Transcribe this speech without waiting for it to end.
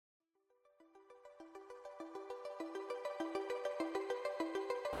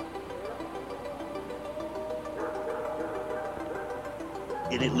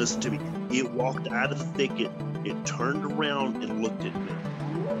It didn't listen to me. It walked out of the thicket. It turned around and looked at me.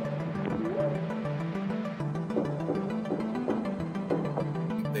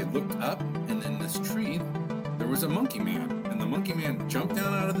 They looked up, and in this tree, there was a monkey man. And the monkey man jumped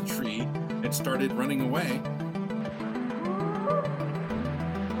down out of the tree and started running away.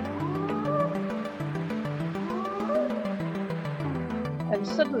 And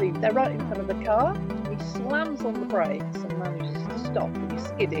suddenly they're right in front of the car. He slams on the brakes and manages to stop, and he's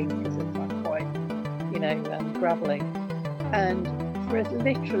skidding because it's like quite, gravelly. And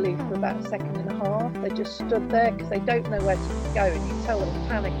literally for about a second and a half, they just stood there because they don't know where to go, and you tell them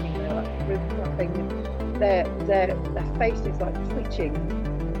panicking. They're like rib flapping, and their face is like twitching.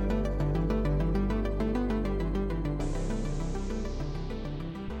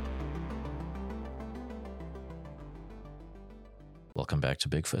 Welcome back to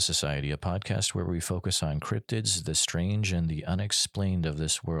Bigfoot Society, a podcast where we focus on cryptids, the strange, and the unexplained of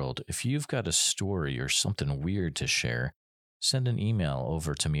this world. If you've got a story or something weird to share, send an email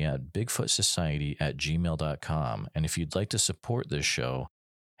over to me at bigfootsociety@gmail.com. And if you'd like to support this show,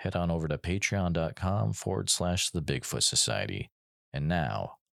 head on over to patreon.com/the Bigfoot Society. And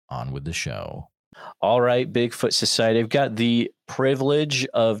now, on with the show. All right, Bigfoot Society. I've got the privilege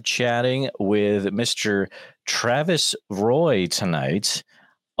of chatting with Mr. Travis Roy tonight.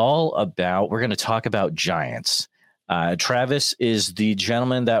 We're going to talk about giants. Travis is the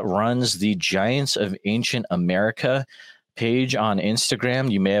gentleman that runs the Giants of Ancient America page on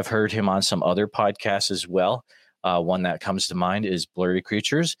Instagram. You may have heard him on some other podcasts as well. One that comes to mind is Blurry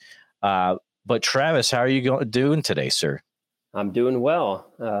Creatures. But Travis, how are you doing today, sir? I'm doing well.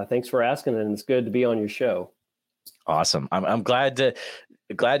 Thanks for asking, and it's good to be on your show. Awesome. I'm glad to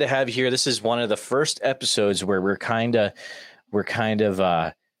have you here. This is one of the first episodes where we're kind of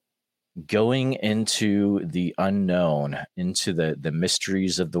going into the unknown, into the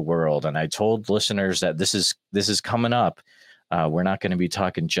mysteries of the world. And I told listeners that this is coming up. We're not going to be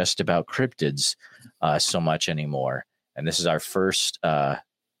talking just about cryptids so much anymore. And this is our first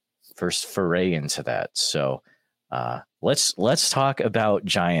foray into that. So let's talk about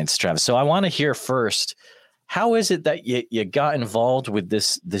giants, Travis. So I want to hear first, how is it that you got involved with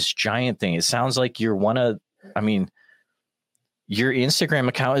this giant thing? It sounds like your Instagram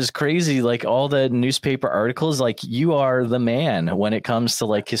account is crazy. Like all the newspaper articles, like you are the man when it comes to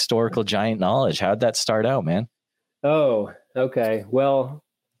like historical giant knowledge. How'd that start out, man? Oh, okay. Well,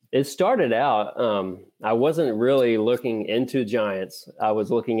 it started out, I wasn't really looking into giants. I was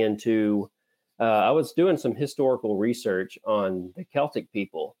looking into, I was doing some historical research on the Celtic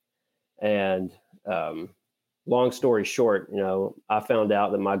people. And long story short, I found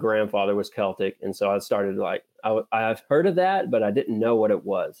out that my grandfather was Celtic. And so I started I've heard of that, but I didn't know what it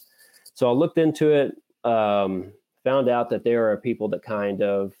was. So I looked into it, found out that there are people that kind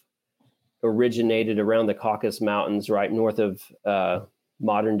of originated around the Caucasus Mountains, right north of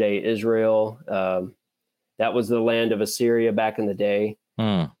modern day Israel. That was the land of Assyria back in the day.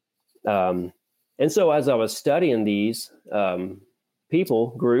 And so as I was studying these people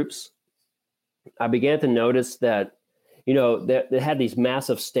groups, I began to notice that, they had these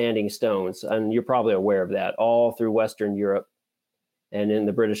massive standing stones, and you're probably aware of that, all through Western Europe and in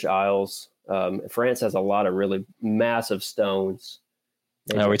the British Isles. France has a lot of really massive stones.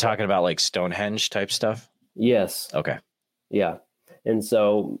 Are we talking about like Stonehenge type stuff? Yes. Okay. Yeah. And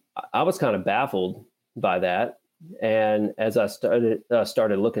so I was kind of baffled by that. And as I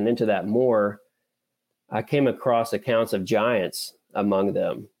started looking into that more, I came across accounts of giants among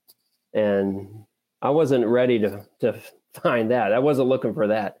them. And I wasn't ready to find that. I wasn't looking for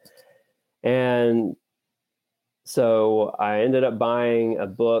that. And so I ended up buying a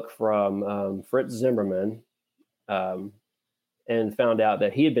book from Fritz Zimmerman, and found out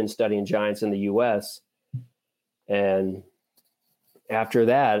that he had been studying giants in the U.S. And after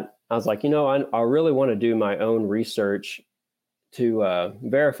that, I was like, I really want to do my own research to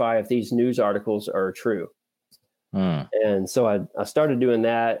verify if these news articles are true. And so I started doing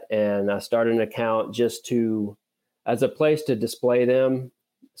that, and I started an account just as a place to display them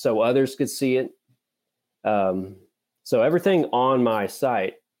so others could see it. So everything on my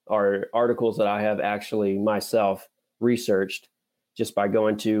site are articles that I have actually myself researched just by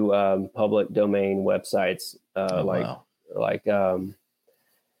going to public domain websites like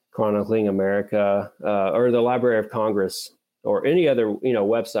Chronicling America or the Library of Congress or any other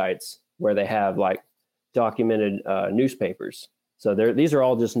websites where they have like documented newspapers. So these are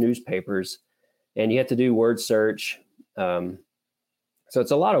all just newspapers, and you have to do word search. So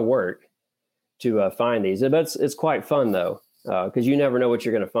it's a lot of work to find these, but it's quite fun though, because you never know what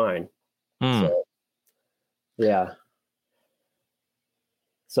you're going to find. So, yeah.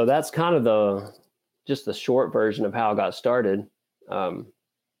 So that's kind of just the short version of how it got started.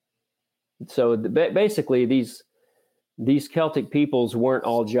 Basically, these Celtic peoples weren't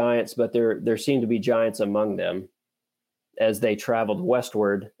all giants, but there seemed to be giants among them as they traveled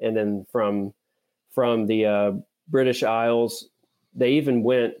westward, and then from the British Isles, they even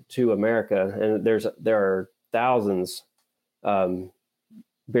went to America, and there are thousands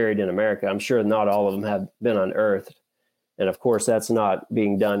buried in America. I'm sure not all of them have been unearthed, and of course that's not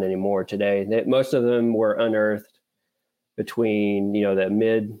being done anymore today. Most of them were unearthed between the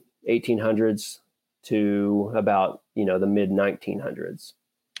mid 1800s to about the mid 1900s,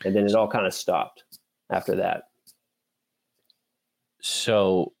 and then it all kind of stopped after that.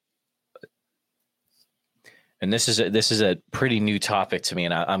 So, and this is a pretty new topic to me,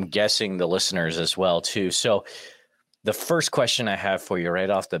 and I'm guessing the listeners as well too. So the first question I have for you right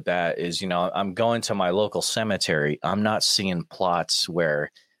off the bat is, I'm going to my local cemetery. I'm not seeing plots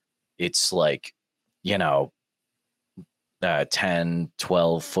where it's like, 10,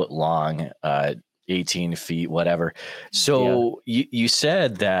 12 foot long, 18 feet, whatever. So you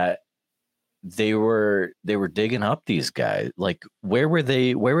said that they were digging up these guys. Like, where were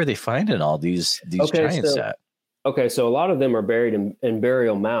they finding all these giants at? Okay, so a lot of them are buried in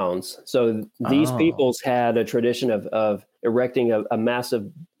burial mounds. So these peoples had a tradition of erecting a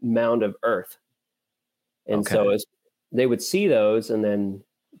massive mound of earth. And so they would see those, and then,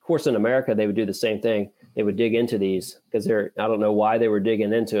 of course, in America, they would do the same thing. They would dig into these because I don't know why they were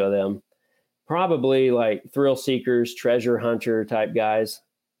digging into them. Probably like thrill seekers, treasure hunter type guys.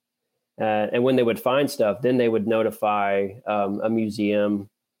 And when they would find stuff, then they would notify a museum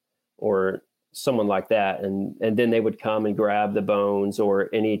or someone like that, and then they would come and grab the bones or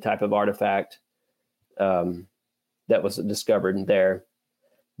any type of artifact that was discovered there.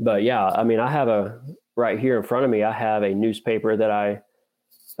 But yeah, I mean, I have right here in front of me, I have a newspaper that I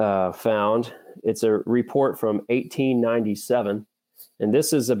found. It's a report from 1897, and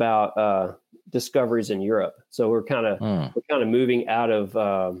this is about discoveries in Europe. So we're kind of moving out of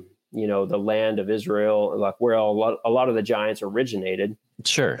the land of Israel, like where a lot of the giants originated.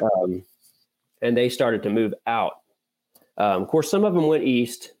 Sure. And they started to move out. Of course, some of them went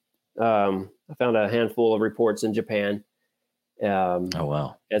east. I found a handful of reports in Japan. Oh,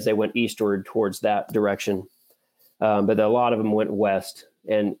 wow. As they went eastward towards that direction. But a lot of them went west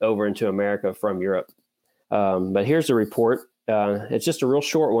and over into America from Europe. But here's a report. It's just a real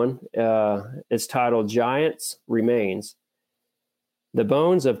short one. It's titled Giants Remains. The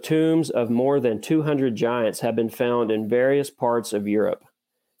bones of tombs of more than 200 giants have been found in various parts of Europe.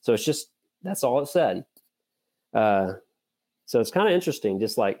 So that's all it said. So it's kind of interesting,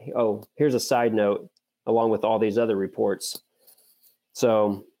 just like, here's a side note along with all these other reports.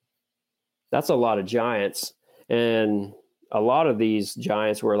 So that's a lot of giants. And a lot of these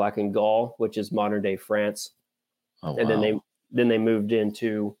giants were like in Gaul, which is modern day France. Oh, wow. And then they moved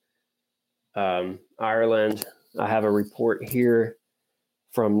into Ireland. I have a report here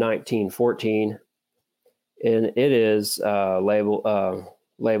from 1914, and it is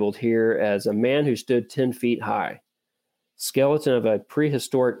labeled here as a man who stood 10 feet high, skeleton of a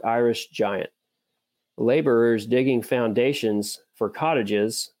prehistoric Irish giant. Laborers digging foundations for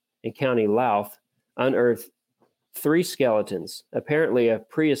cottages in County Louth unearthed 3 skeletons, apparently of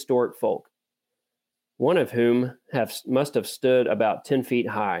prehistoric folk, one of whom must have stood about 10 feet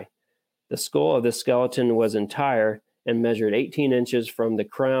high. The skull of the skeleton was entire and measured 18 inches from the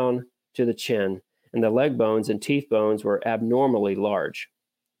crown to the chin, and the leg bones and teeth bones were abnormally large.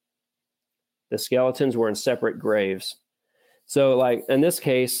 The skeletons were in separate graves. So, like in this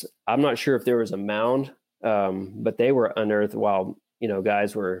case, I'm not sure if there was a mound, but they were unearthed while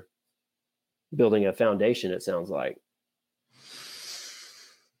guys were building a foundation, it sounds like.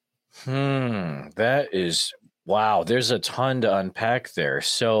 That is, wow. There's a ton to unpack there.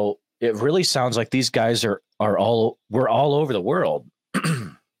 So it really sounds like these guys we're all over the world.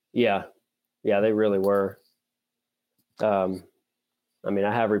 Yeah, they really were. I mean,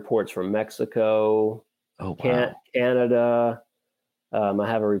 I have reports from Mexico, Canada. I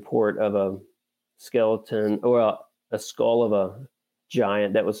have a report of a skeleton or a skull of a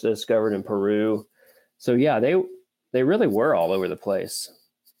giant that was discovered in Peru. So yeah, they really were all over the place.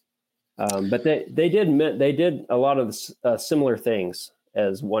 But they did a lot of similar things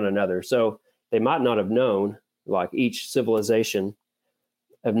as one another. So they might not have known, like each civilization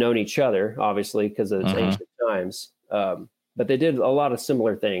have known each other, obviously, because of its ancient times. But they did a lot of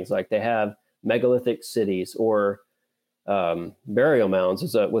similar things, like they have megalithic cities or burial mounds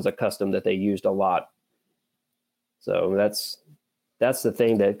was a custom that they used a lot. So that's the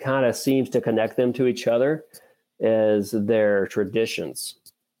thing that kind of seems to connect them to each other, is their traditions.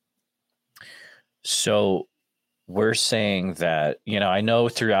 So we're saying that, I know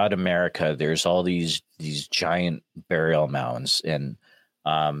throughout America there's all these giant burial mounds, and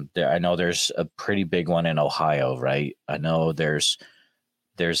I know there's a pretty big one in Ohio, right? I know there's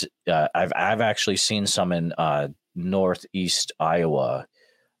I've actually seen some in northeast Iowa.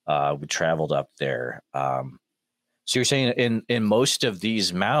 We traveled up there. So you're saying in most of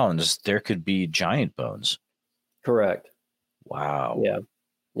these mounds there could be giant bones? Correct. Wow. Yeah.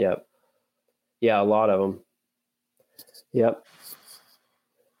 Yep. Yeah, a lot of them. Yep.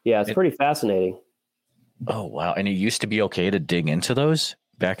 Yeah, it's pretty fascinating. Oh, wow. And it used to be okay to dig into those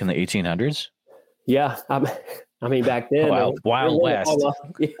back in the 1800s? Yeah. I mean, back then, Wild West.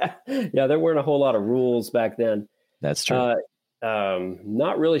 Yeah, there weren't a whole lot of rules back then. That's true.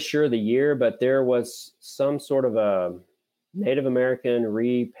 Not really sure the year, but there was some sort of a Native American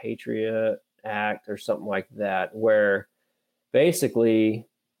Repatriate Act or something like that, where basically,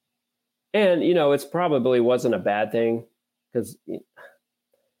 and it's probably wasn't a bad thing, because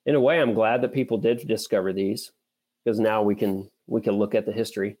in a way I'm glad that people did discover these, because now we can look at the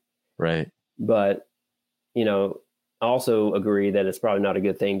history. Right. But I also agree that it's probably not a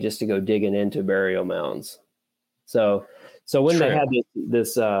good thing just to go digging into burial mounds. So when they had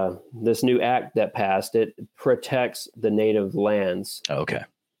this new act that passed, it protects the native lands. Okay.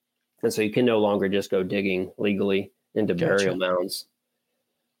 And so you can no longer just go digging legally into burial mounds.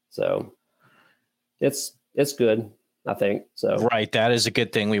 So it's good, I think. So right, that is a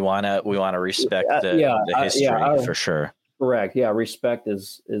good thing. We want to respect the history for sure. Correct. Yeah, respect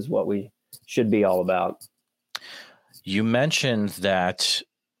is what we should be all about. You mentioned that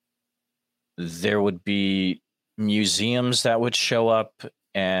there would be museums that would show up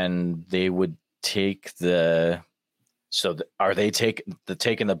and they would take are they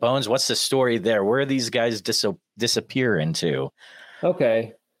taking the bones? What's the story there? Where are these guys disappear into?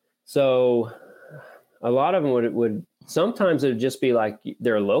 Okay. So a lot of them would sometimes it would just be like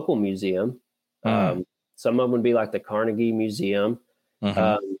their local museum. Some of them would be like the Carnegie Museum.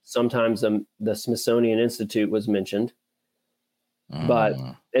 Mm-hmm. Sometimes the Smithsonian Institute was mentioned, but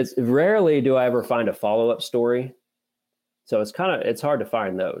it's rarely do I ever find a follow-up story. So it's hard to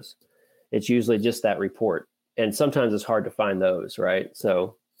find those. It's usually just that report. And sometimes it's hard to find those, right?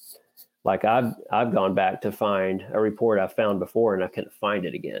 So like I've gone back to find a report I found before and I couldn't find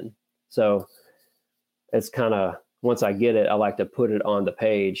it again. So it's kind of, once I get it, I like to put it on the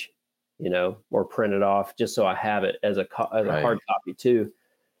page, or print it off just so I have it as a hard copy too.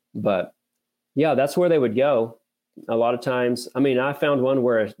 But yeah, that's where they would go. A lot of times, I mean, I found one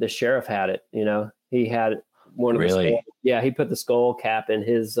where the sheriff had it, he had one of the skull. Yeah, he put the skull cap in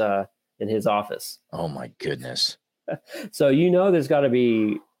his office. Oh my goodness. So, there's got to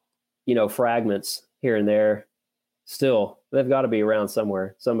be, fragments here and there. Still, they've got to be around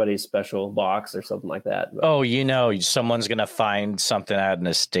somewhere, somebody's special box or something like that. But, someone's going to find something at an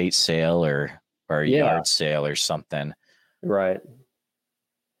estate sale or a yard sale or something. Right.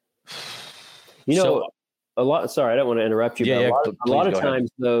 A lot, sorry, I don't want to interrupt you, but a lot of times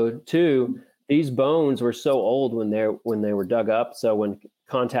though, too, these bones were so old when they were dug up. So when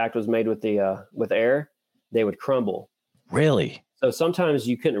contact was made with with air, they would crumble. Really? So sometimes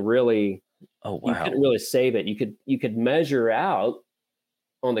you couldn't really, you couldn't really save it. You could measure out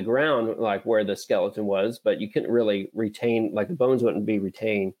on the ground, like where the skeleton was, but you couldn't really retain, like the bones wouldn't be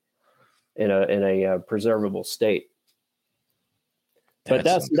retained in a preservable state. But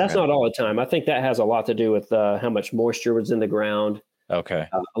that's not all the time. I think that has a lot to do with how much moisture was in the ground. Okay.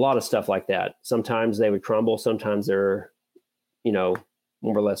 A lot of stuff like that. Sometimes they would crumble. Sometimes they're, more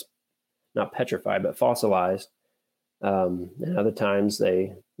or less not petrified, but fossilized. And other times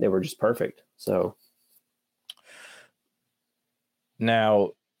they were just perfect. So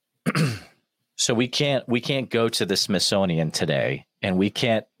now, so we can't go to the Smithsonian today, and we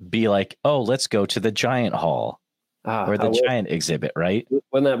can't be like, oh, let's go to the Giant Hall or the Giant exhibit, right?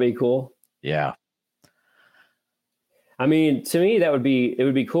 Wouldn't that be cool? Yeah. I mean, to me, it would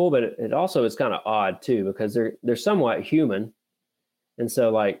be cool, but it also is kind of odd too, because they're somewhat human. And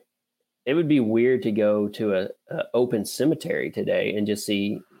so like, it would be weird to go to a open cemetery today and just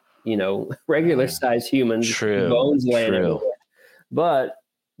see, regular sized humans, bones laying everywhere. But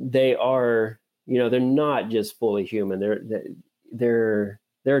they are, they're not just fully human. They're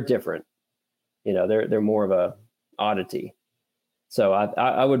different. They're more of a oddity. So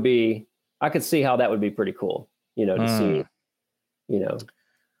I could see how that would be pretty cool, to see,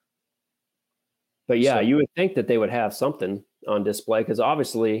 But yeah, you would think that they would have something on display, because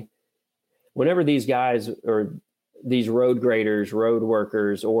obviously whenever these guys or these road graders, road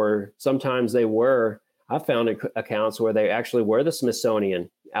workers, or sometimes I found accounts where they actually were the Smithsonian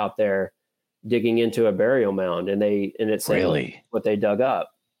out there, digging into a burial mound, and it said Really? what they dug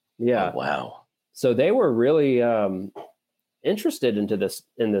up. Yeah. Oh, wow. So they were really interested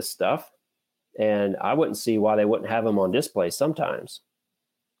in this stuff, and I wouldn't see why they wouldn't have them on display sometimes.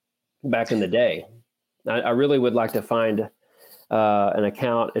 Back in the day, I really would like to find an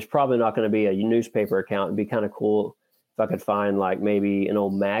account. It's probably not going to be a newspaper account. It'd be kind of cool if I could find like maybe an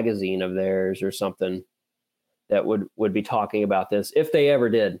old magazine of theirs or something that would be talking about this, if they ever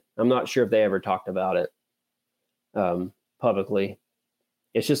did. I'm not sure if they ever talked about it publicly.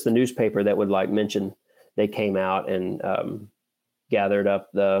 It's just the newspaper that would like mention they came out and gathered up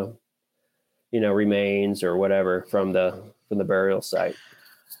the, remains or whatever from the burial site.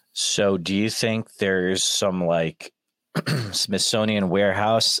 So do you think there's some like Smithsonian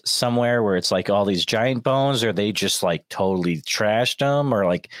warehouse somewhere where it's like all these giant bones, or they just like totally trashed them, or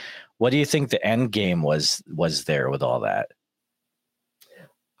like, what do you think the end game was there with all that?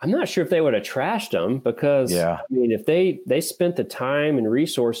 I'm not sure if they would have trashed them, because I mean, if they spent the time and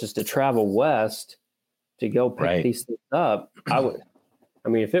resources to travel west to go pick these things up,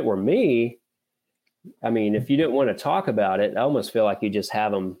 if it were me, if you didn't want to talk about it, I almost feel like you just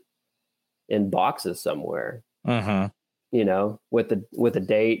have them in boxes somewhere, with the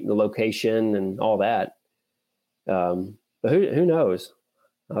date, the location, and all that. But who knows?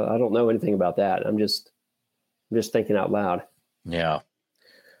 I don't know anything about that. I'm just thinking out loud. Yeah,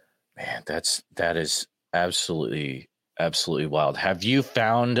 man, that is absolutely wild. Have you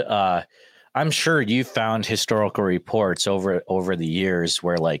found? I'm sure you found historical reports over the years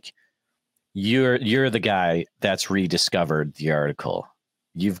where like you're the guy that's rediscovered the article.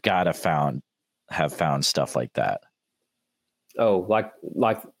 You've got to have found stuff like that. Oh, like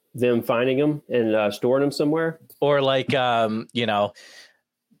them finding them and storing them somewhere, or like a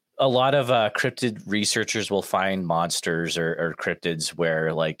lot of cryptid researchers will find monsters or cryptids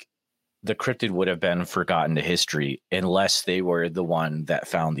where like the cryptid would have been forgotten to history unless they were the one that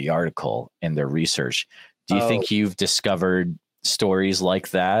found the article in their research. Do you think you've discovered stories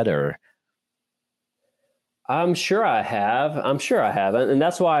like that, or? I'm sure I have. I'm sure I haven't. And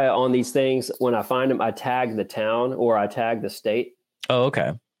that's why on these things, when I find them, I tag the town or I tag the state. Oh,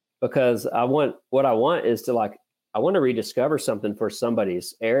 okay. Because I want to rediscover something for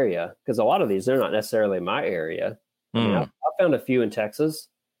somebody's area. Because a lot of these, they're not necessarily my area. I found a few in Texas.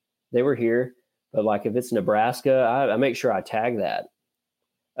 They were here. But like if it's Nebraska, I make sure I tag that.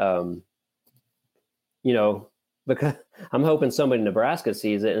 Because I'm hoping somebody in Nebraska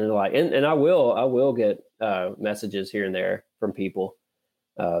sees it and they're like, and I will get messages here and there from people,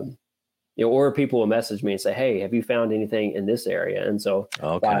 or people will message me and say, hey, have you found anything in this area? And so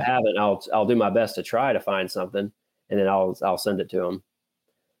if I haven't, I'll do my best to try to find something, and then I'll send it to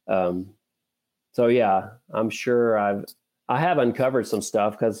them. So yeah, I'm sure I have uncovered some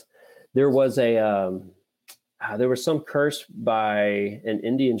stuff, because there was there was some curse by an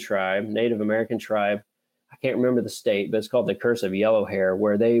Indian tribe, Native American tribe. I can't remember the state, but it's called the Curse of Yellow Hair,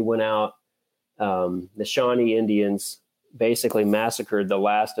 where they went out, the Shawnee Indians basically massacred the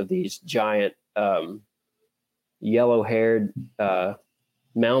last of these giant yellow-haired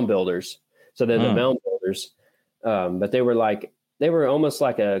mound builders. So they're the mound builders, but they were almost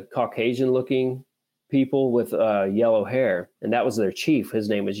like a Caucasian-looking people with yellow hair, and that was their chief. His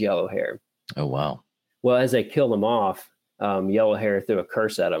name was Yellow Hair. Oh, wow. Well, as they killed him off, Yellow Hair threw a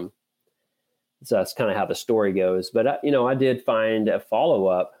curse at him. So that's kind of how the story goes. But, I did find a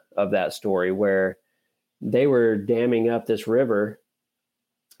follow-up of that story where they were damming up this river.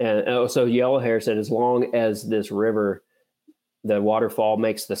 And so Yellow Hair said, as long as this river, the waterfall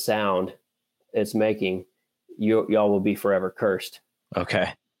makes the sound it's making, y'all will be forever cursed.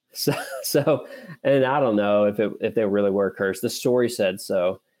 Okay. So, and I don't know if they really were cursed. The story said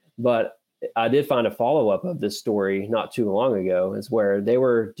so. But I did find a follow-up of this story not too long ago, is where they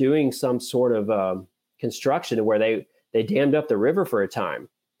were doing some sort of construction where they dammed up the river for a time.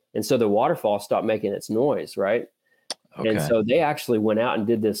 And so the waterfall stopped making its noise, right? Okay. And so they actually went out and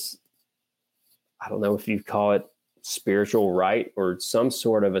did this, I don't know if you call it spiritual rite or some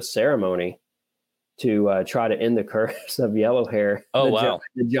sort of a ceremony to try to end the curse of Yellow Hair. Oh, wow.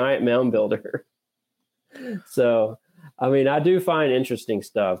 The giant mound builder. So, I do find interesting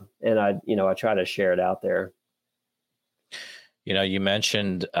stuff, and I try to share it out there. You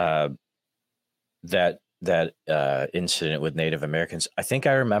mentioned that incident with Native Americans. I think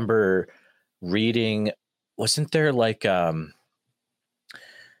I remember reading, wasn't there like an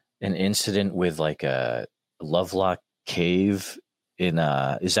incident with like a Lovelock Cave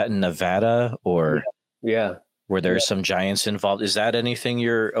is that in Nevada, or yeah, where there's some giants involved? Is that anything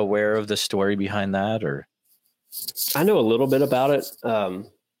you're aware of, the story behind that, or? I know a little bit about it.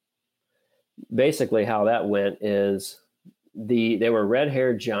 basically how that went is they were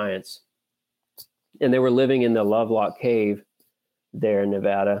red-haired giants, and they were living in the Lovelock Cave there in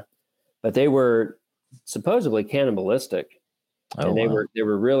Nevada, but they were supposedly cannibalistic. Oh, And they wow.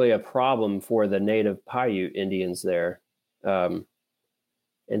 were really a problem for the native Paiute Indians there. And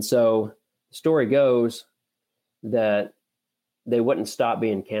so the story goes that they wouldn't stop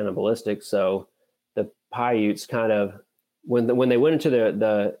being cannibalistic. So the Paiutes kind of, when they went into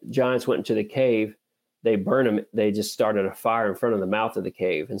the giants went into the cave, they burned them. They just started a fire in front of the mouth of the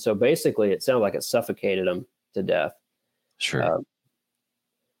cave. And so basically it sounded like it suffocated them to death. Sure.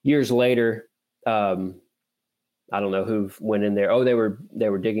 Years later, I don't know who went in there. Oh, they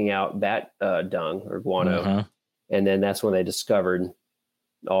were digging out bat dung or guano, Mhm. and then that's when they discovered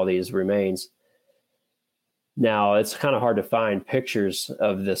all these remains. Now it's kind of hard to find pictures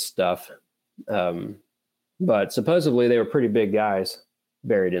of this stuff, but supposedly they were pretty big guys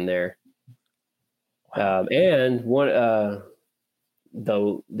buried in there. And one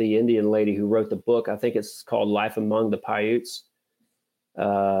the Indian lady who wrote the book, I think it's called Life Among the Paiutes.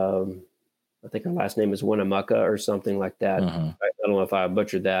 I think her last name is Winnemucca or something like that. Mhm. I don't know if I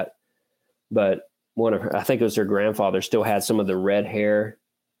butchered that, but I think it was her grandfather, still had some of the red hair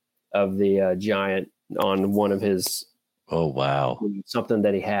of the giant on one of his, Oh, wow. something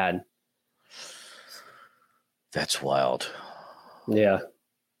that he had. That's wild. Yeah.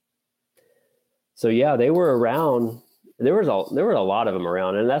 So yeah, they were around. There were a lot of them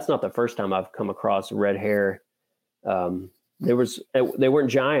around, and that's not the first time I've come across red hair. They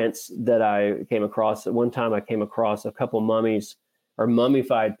weren't giants that I came across. At one time, I came across a couple mummies or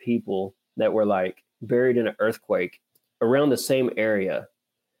mummified people that were like buried in an earthquake around the same area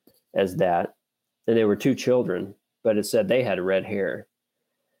as that, and they were two children, but it said they had red hair,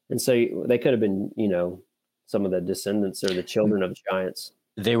 and so they could have been, some of the descendants or the children of giants.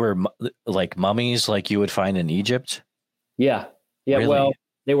 They were like mummies, like you would find in Egypt. Yeah. Really? Well,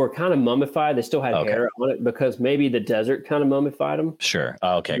 they were kind of mummified. They still had Okay. hair on it because maybe the desert kind of mummified them. Sure.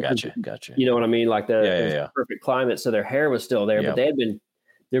 Oh, okay. Gotcha. You know what I mean? Like Yeah. perfect climate. So their hair was still there, Yeah. but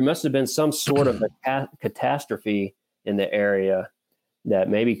there must have been some sort of a catastrophe in the area that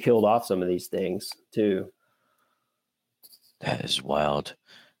maybe killed off some of these things too. That is wild.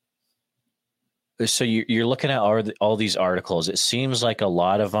 So you're looking at all these articles. It seems like a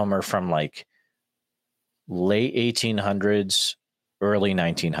lot of them are from like late 1800s, early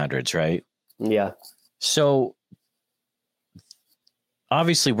 1900s, right? Yeah. So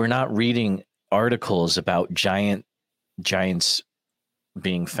obviously we're not reading articles about giants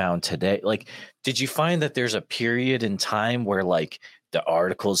being found today. Like, did you find that there's a period in time where like the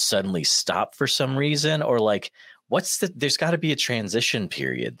articles suddenly stop for some reason, or like there's got to be a transition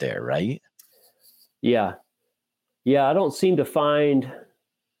period there, right? Yeah. I don't seem to find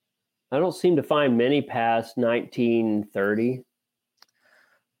many past 1930.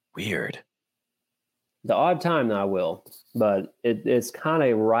 Weird. The odd time I will, but it's kind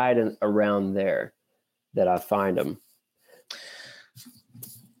of right around there that I find them.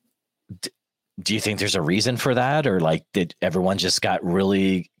 Do you think there's a reason for that, or like did everyone just got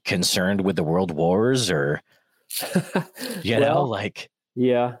really concerned with the world wars, or like?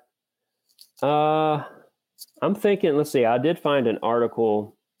 Yeah. I'm thinking, let's see, I did find an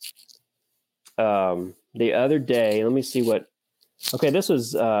article the other day. Let me see this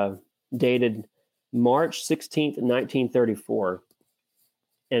was dated March 16th, 1934.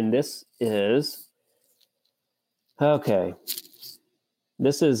 And this is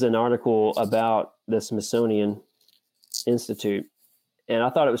an article about the Smithsonian Institute. And I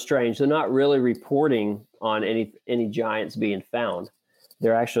thought it was strange. They're not really reporting on any giants being found.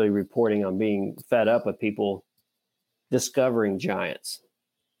 They're actually reporting on being fed up with people discovering giants.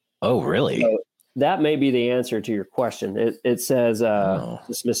 Oh, really? So that may be the answer to your question. It says the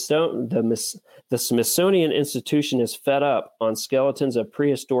Smithsonian Institution is fed up on skeletons of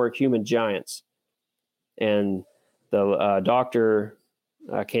prehistoric human giants. And the doctor,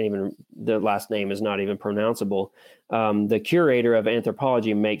 the last name is not even pronounceable. The curator of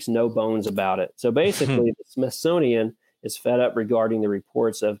anthropology makes no bones about it. So basically, the Smithsonian is fed up regarding the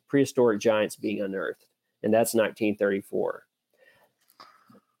reports of prehistoric giants being unearthed. And that's 1934.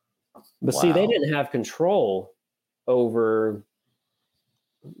 But see, they didn't have control over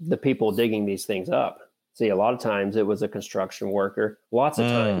the people digging these things up. See, a lot of times it was a construction worker. Lots of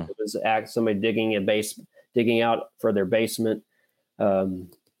times it was somebody digging out for their basement. I mean,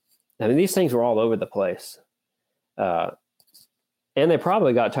 these things were all over the place. And they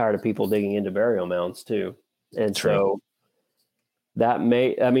probably got tired of people digging into burial mounds too. And so that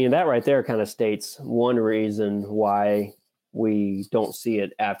right there kind of states one reason why we don't see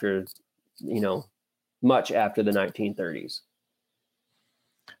it after much after the 1930s.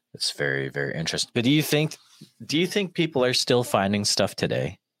 It's very, very interesting. But do you think people are still finding stuff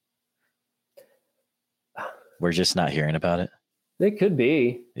today? We're just not hearing about it. They could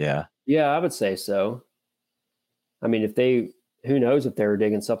be. Yeah. Yeah, I would say so. I mean, who knows if they were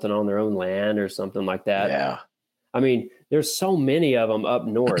digging something on their own land or something like that. Yeah. I mean, there's so many of them up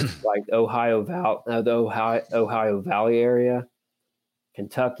north, like the Ohio Valley area,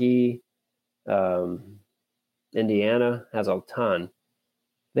 Kentucky, Indiana has a ton.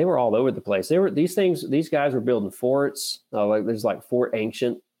 They were all over the place. These guys were building forts. There's like Fort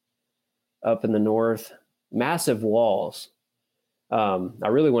Ancient up in the north, massive walls. I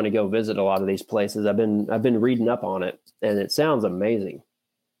really want to go visit a lot of these places. I've been reading up on it, and it sounds amazing.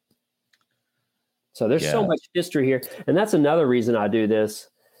 So there's so much history here, and that's another reason I do this.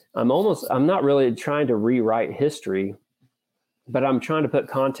 I'm not really trying to rewrite history, but I'm trying to put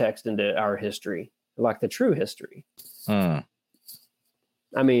context into our history, like the true history. I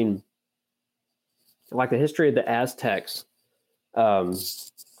mean, like the history of the Aztecs. Who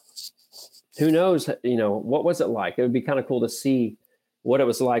knows? What was it like? It would be kind of cool to see what it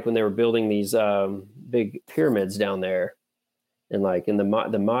was like when they were building these big pyramids down there, and like in the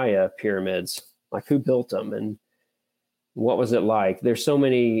Maya pyramids, like who built them and what was it like? There's so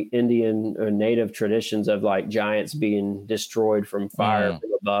many Indian or native traditions of like giants being destroyed from fire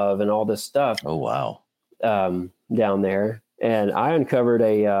from above and all this stuff. Oh, wow. Down there. And I uncovered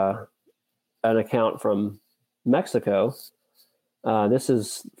an account from Mexico. This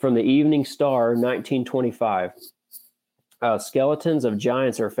is from the Evening Star, 1925. Skeletons of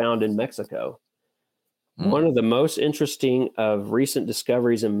giants are found in Mexico. One of the most interesting of recent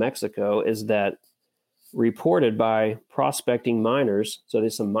discoveries in Mexico is that reported by prospecting miners. So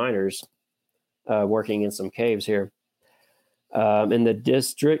there's some miners working in some caves here. In the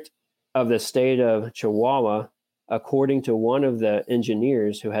district of the state of Chihuahua, according to one of the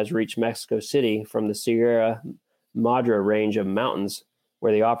engineers who has reached Mexico City from the Sierra Madre range of mountains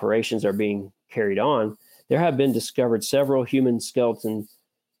where the operations are being carried on, there have been discovered several human skeletons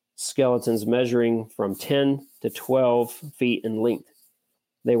measuring from 10 to 12 feet in length.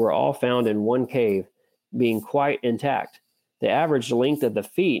 They were all found in one cave, being quite intact. The average length of the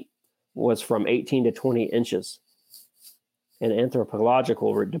feet was from 18 to 20 inches. An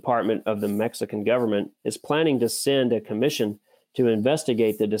anthropological department of the Mexican government is planning to send a commission to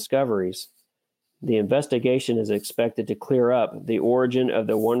investigate the discoveries. The investigation is expected to clear up the origin of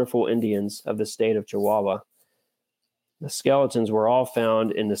the wonderful Indians of the state of Chihuahua. The skeletons were all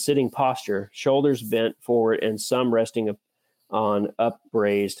found in the sitting posture, shoulders bent forward, and some resting on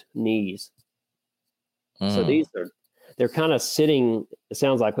upraised knees. So they're kind of sitting, it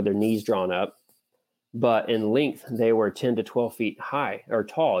sounds like with their knees drawn up, but in length, they were 10 to 12 feet high or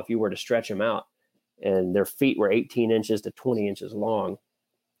tall if you were to stretch them out. And their feet were 18 inches to 20 inches long.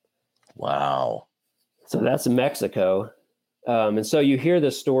 Wow. So that's Mexico. And so you hear the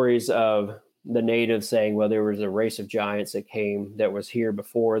stories of the natives saying, well, there was a race of giants that was here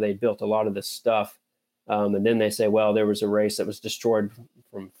before. They built a lot of this stuff. And then they say, well, there was a race that was destroyed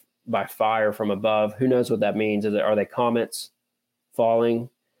by fire from above. Who knows what that means? Are they comets falling?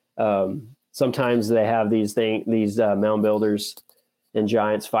 Sometimes they have these mound builders and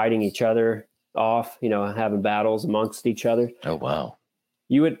giants fighting each other off, having battles amongst each other. Oh, wow.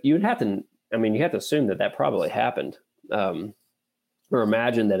 You would have to, you have to assume that probably happened. Or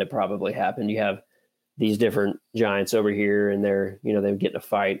imagine that it probably happened. You have these different giants over here and they're getting a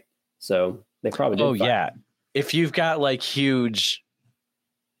fight. So they probably did fight. Yeah. If you've got like huge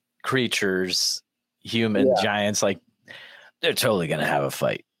creatures, human giants, like they're totally going to have a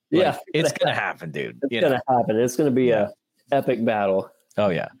fight. Like, it's going to happen, dude. It's going to happen. It's going to be a epic battle. Oh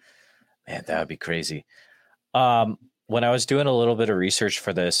yeah, man, that would be crazy. When I was doing a little bit of research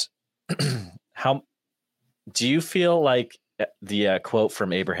for this, how do you feel like the quote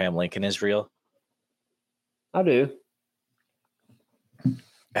from Abraham Lincoln is real? I do.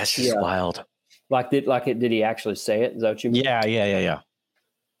 That's just wild. Did he actually say it? Is that what you mean? Yeah.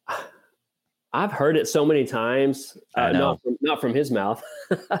 I've heard it so many times. Not from his mouth.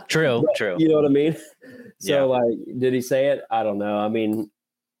 True. You know what I mean? So, did he say it? I don't know.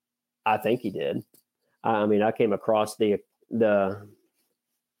 I think he did. I came across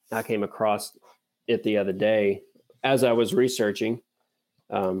it the other day as I was researching.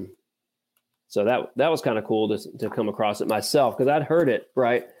 So that was kind of cool to come across it myself, because I'd heard it,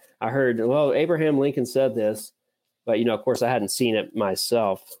 right? I heard, well, Abraham Lincoln said this, but of course I hadn't seen it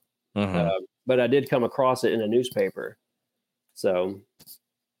myself. Mm-hmm. But I did come across it in a newspaper. So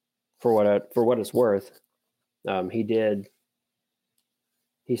for what it's worth, he did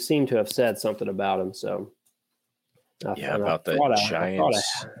he seemed to have said something about him. So about the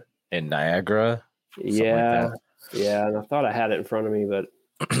giants in Niagara. Yeah, and I thought I had it in front of me, but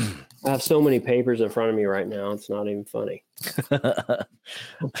I have so many papers in front of me right now. It's not even funny.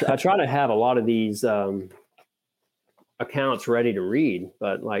 I try to have a lot of these accounts ready to read,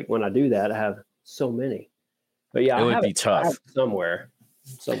 but like when I do that, I have so many. But yeah, it would be tough. I have it somewhere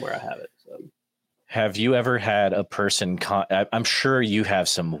I have it. So. Have you ever had a person? I'm sure you have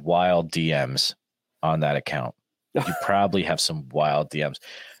some wild DMs on that account. You probably have some wild DMs.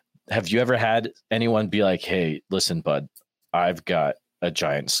 Have you ever had anyone be like, "Hey, listen, bud, I've got a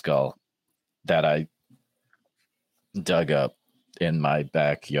giant skull that I dug up in my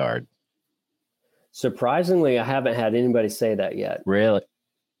backyard"? Surprisingly, I haven't had anybody say that yet. Really?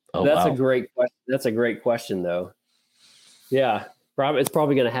 Oh, That's wow. a great question. That's a great question, though. Yeah, it's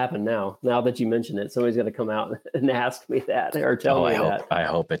probably going to happen now. Now that you mention it, somebody's going to come out and ask me that or tell me that. I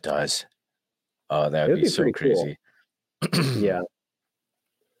hope it does. Oh, that would be so crazy. Cool.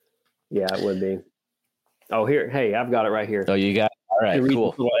 Yeah, it would be. Oh, here, hey, I've got it right here. Oh, you got it. All right, read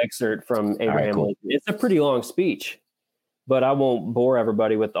cool. This little excerpt from Abraham cool. Lincoln. It's a pretty long speech, but I won't bore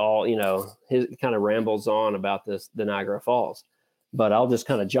everybody with all, his kind of rambles on about the Niagara Falls. But I'll just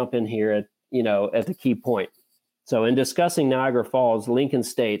kind of jump in here at the key point. So in discussing Niagara Falls, Lincoln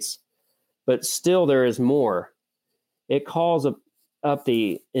states, "But still there is more. It calls up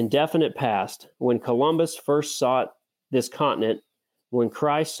the indefinite past, when Columbus first sought this continent, when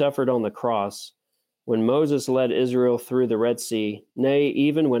Christ suffered on the cross, when Moses led Israel through the Red Sea, nay,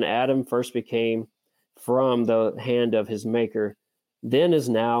 even when Adam first became from the hand of his maker. Then as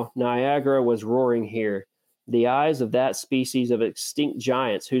now, Niagara was roaring here. The eyes of that species of extinct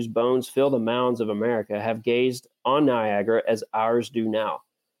giants whose bones fill the mounds of America have gazed on Niagara as ours do now.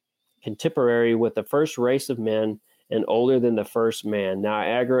 Contemporary with the first race of men and older than the first man,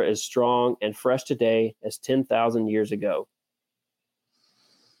 Niagara is strong and fresh today as 10,000 years ago."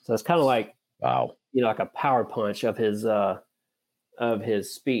 So it's kind of like, wow, like a power punch of his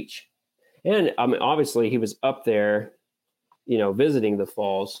speech. And I mean, obviously he was up there, visiting the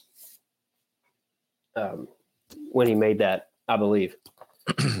falls when he made that, I believe.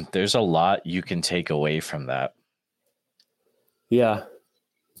 There's a lot you can take away from that. Yeah.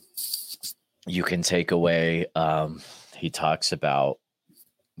 You can take away, he talks about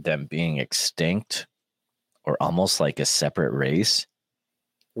them being extinct or almost like a separate race.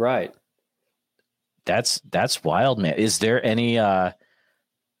 Right. That's wild, man. Is there any, I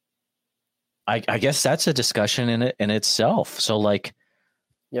guess that's a discussion in itself. So like,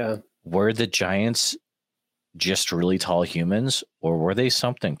 yeah, were the giants just really tall humans, or were they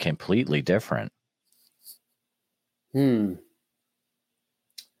something completely different?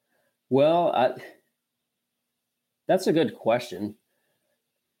 Well, that's a good question.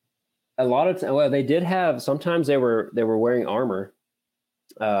 A lot of times, they did have. Sometimes they were wearing armor.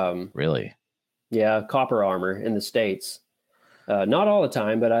 Really? Yeah, copper armor in the States. Not all the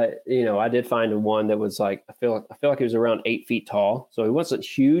time, but I did find one that was like I feel like he was around 8 feet tall. So he wasn't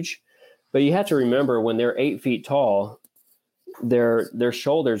huge, but you have to remember when they're 8 feet tall, their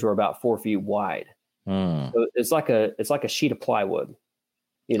shoulders were about 4 feet wide. So it's like a sheet of plywood,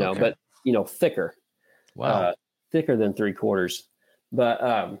 Okay. but thicker. Wow. Thicker than 3/4.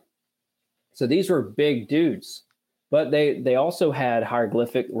 But so these were big dudes, but they also had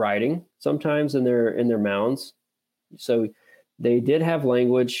hieroglyphic writing sometimes in their mounds. So they did have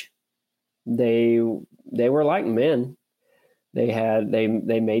language. They were like men.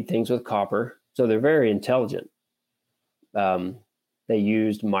 They made things with copper, so they're very intelligent. They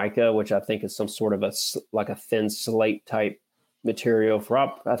used mica, which I think is some sort of a thin slate type material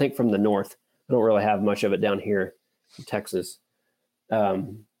I think from the north. I don't really have much of it down here in Texas.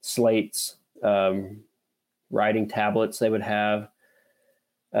 Slates, writing tablets they would have,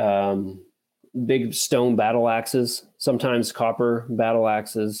 big stone battle axes, sometimes copper battle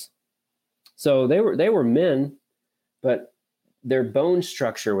axes. So they were men, but their bone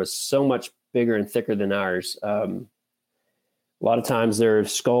structure was so much bigger and thicker than ours. A lot of times their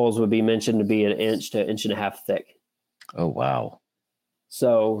skulls would be mentioned to be 1 inch to 1.5 inches thick. Oh, wow.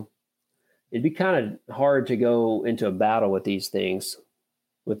 So it'd be kind of hard to go into a battle with these things,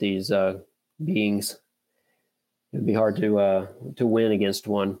 with these beings. It'd be hard to win against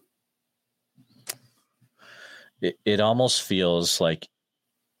one. It almost feels like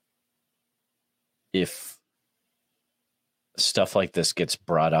if stuff like this gets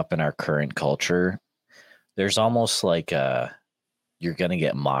brought up in our current culture, there's almost like you're going to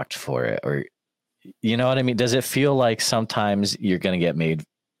get mocked for it, or you know what I mean? Does it feel like sometimes you're going to get made?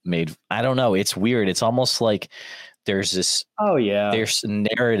 I don't know. It's weird. It's almost like there's this Oh yeah. there's a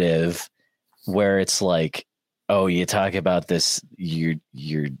narrative where it's like, oh, you talk about this, you're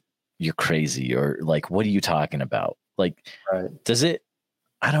crazy, or like, what are you talking about? Like, Right. does it?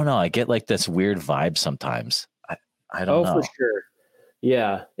 I don't know. I get like this weird vibe sometimes. I don't know. For sure.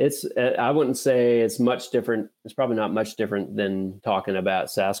 Yeah, it's. I wouldn't say it's much different. It's probably not much different than talking about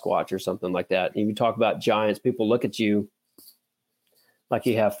Sasquatch or something like that. If you talk about giants, people look at you like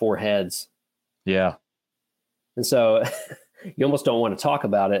you have 4 heads, Yeah. and so you almost don't want to talk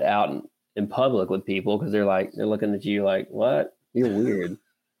about it out in public with people because they're looking at you like, "What? You're weird."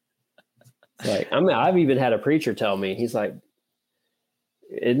 Like, I mean, I've even had a preacher tell me, he's like,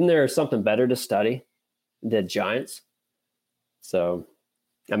 "Isn't there something better to study than giants?" So,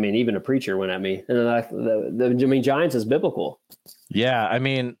 I mean, even a preacher went at me, and then I mean, giants is biblical. Yeah, I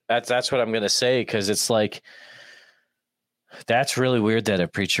mean, that's what I'm gonna say, because it's like, that's really weird that a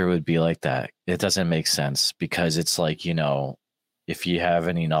preacher would be like that. It doesn't make sense, because it's like, if you have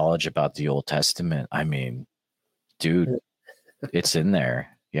any knowledge about the Old Testament, I mean, dude, it's in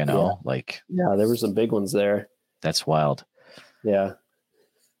there, like, Yeah, there were some big ones there. that's wild. Yeah.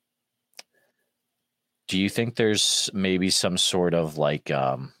 Do you think there's maybe some sort of like,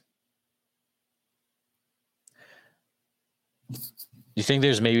 you think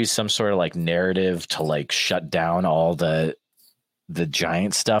there's maybe some sort of like narrative to like shut down all the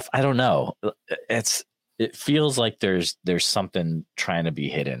giant stuff? I don't know. It feels like there's something trying to be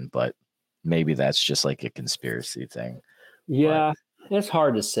hidden, but maybe that's just like a conspiracy thing. Yeah, it's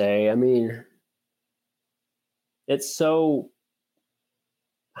hard to say. I mean, it's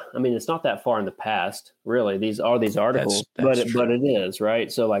not that far in the past, really. These articles, That's but true. it is,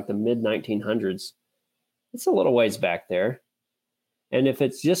 right? So like the mid 1900s, it's a little ways back there. And if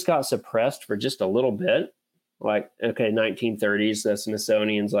it's just got suppressed for just a little bit, like, okay, 1930s, the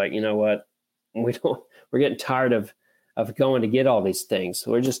Smithsonian's like, you know what? We're getting tired of going to get all these things.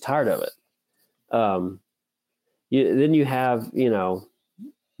 We're just tired of it. Then you have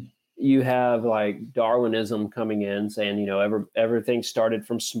like Darwinism coming in saying, everything started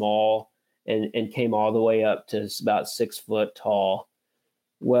from small and came all the way up to about 6 foot tall.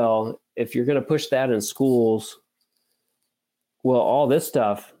 Well, if you're going to push that in schools, well, all this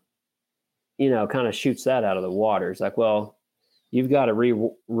stuff, kind of shoots that out of the water. It's like, well, you've got to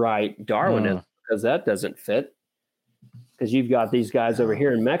rewrite Darwinism because that doesn't fit. Because you've got these guys over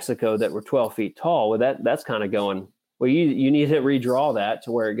here in Mexico that were 12 feet tall. Well, that's kind of going, well, you need to redraw that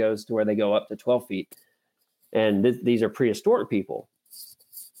to where it goes to where they go up to 12 feet. And these are prehistoric people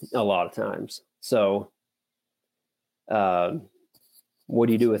a lot of times. So what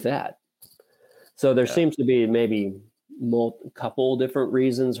do you do with that? So there seems to be maybe a couple different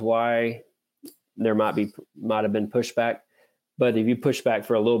reasons why there might have been pushback. But if you push back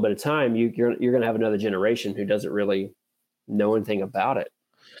for a little bit of time, you're going to have another generation who doesn't really know anything about it.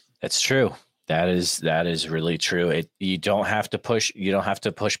 That's true. That is really true. You don't have to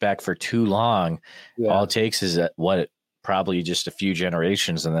push back for too long. Yeah. All it takes is probably just a few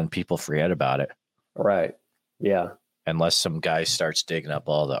generations, and then people forget about it. Right. Yeah. Unless some guy starts digging up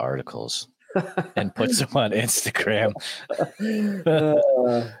all the articles and puts them on Instagram.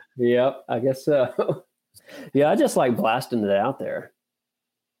 Yep, I guess so. Yeah, I just like blasting it out there.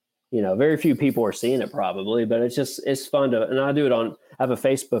 Very few people are seeing it probably, but it's fun and I have a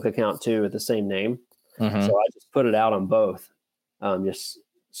Facebook account too with the same name. Mm-hmm. So I just put it out on both. Just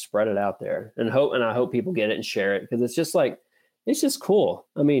spread it out there and I hope people get it and share it, because it's just cool.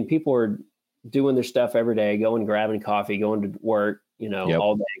 I mean, people are doing their stuff every day, going, grabbing coffee, going to work,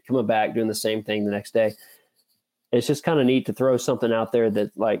 all day, coming back, doing the same thing the next day. It's just kind of neat to throw something out there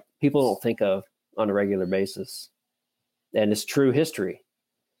that like people don't think of on a regular basis. And it's true history.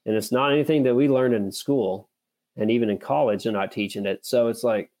 And it's not anything that we learned in school, and even in college, they're not teaching it. So it's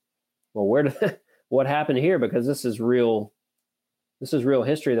like, well, what happened here? Because this is real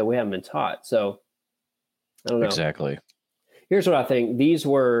history that we haven't been taught. So I don't know. Exactly. Here's what I think. These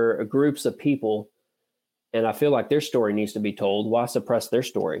were groups of people, and I feel like their story needs to be told. Why suppress their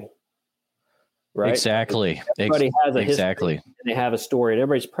story? Right? Exactly. Everybody has a exactly. history, and they have a story, and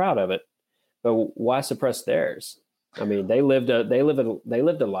everybody's proud of it. But why suppress theirs? I mean, they lived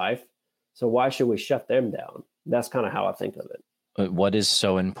a life. So why should we shut them down? That's kind of how I think of it. What is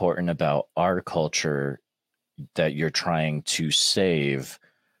so important about our culture that you're trying to save,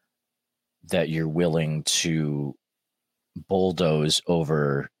 that you're willing to bulldoze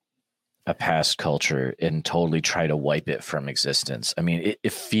over a past culture and totally try to wipe it from existence? I mean,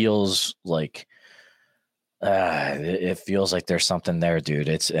 it feels like there's something there, dude.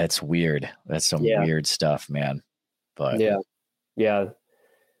 It's weird. That's some weird stuff, man. But yeah,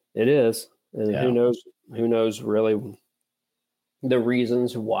 it is. And who knows who knows really the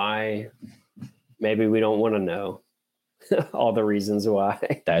reasons why. Maybe we don't want to know all the reasons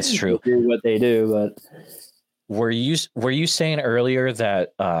why. That's true. They do what they do, but were you saying earlier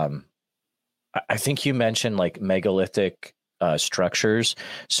that I think you mentioned like megalithic structures.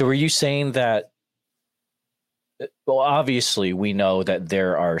 So were you saying that, well, obviously we know that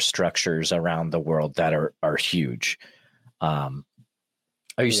there are structures around the world that are huge. Are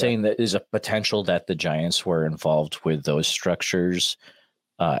you saying that is a potential that the giants were involved with those structures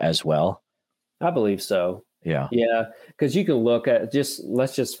as well? I believe so. Yeah. Yeah. Because you can look at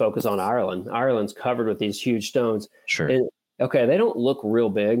let's just focus on Ireland. Ireland's covered with these huge stones. Sure. And, okay. They don't look real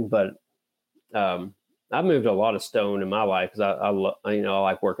big, but I've moved a lot of stone in my life because I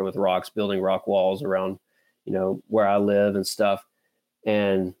like working with rocks, building rock walls around, where I live and stuff.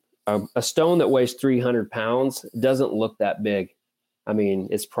 And a stone that weighs 300 pounds doesn't look that big. I mean,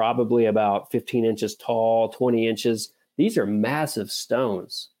 it's probably about 15 inches tall, 20 inches. These are massive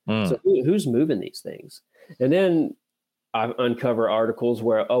stones. So who's moving these things? And then I uncover articles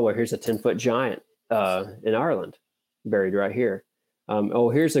where, here's a 10-foot giant in Ireland, buried right here.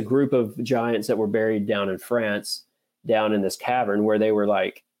 Here's a group of giants that were buried down in France, down in this cavern where they were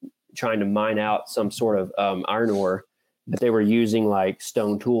like trying to mine out some sort of iron ore, but they were using like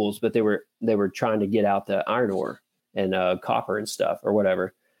stone tools, but they were trying to get out the iron ore and copper and stuff or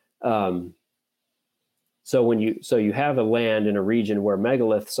whatever. So you have a land in a region where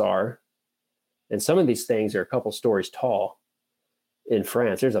megaliths are, and some of these things are a couple stories tall. In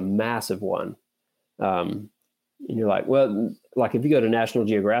France, there's a massive one. And you're like, well, like if you go to National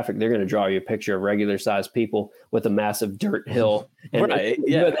Geographic, they're going to draw you a picture of regular sized people with a massive dirt hill. And right.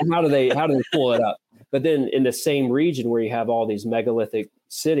 Yeah. How do they pull it up? But then in the same region where you have all these megalithic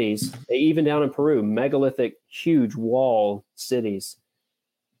cities, even down in Peru, megalithic, huge wall cities.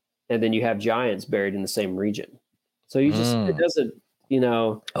 And then you have giants buried in the same region. So it doesn't,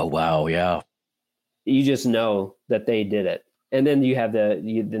 Oh, wow. Yeah. You just know that they did it. And then you have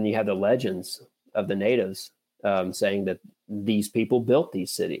the legends of the natives saying that these people built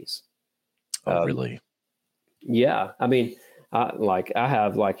these cities. Oh, really? Yeah. I mean, I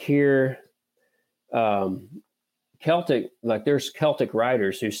have like here, Celtic, like there's Celtic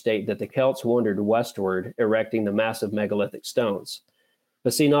writers who state that the Celts wandered westward, erecting the massive megalithic stones.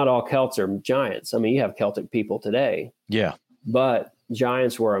 But see, not all Celts are giants. I mean, you have Celtic people today. Yeah. But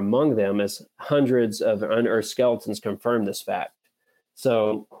giants were among them, as hundreds of unearthed skeletons confirm this fact.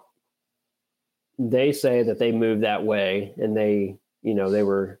 So they say that they moved that way, and they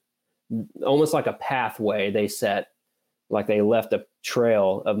were almost like a pathway they set, like they left a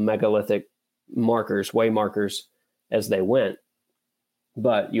trail of megalithic markers, way markers as they went.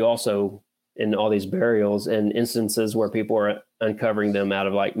 But you also, in all these burials and instances where people are uncovering them out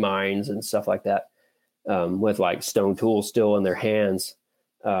of like mines and stuff like that, with like stone tools still in their hands,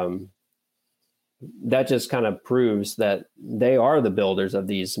 that just kind of proves that they are the builders of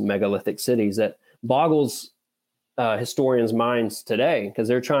these megalithic cities. That boggles historians' minds today, because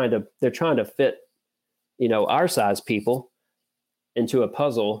they're trying to fit, our size people into a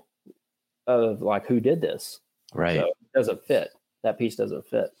puzzle of like who did this. Right. So it doesn't fit. That piece doesn't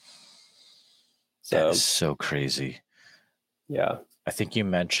fit. So that is so crazy. Yeah. I think you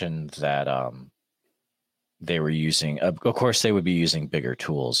mentioned that they were using, of course, they would be using bigger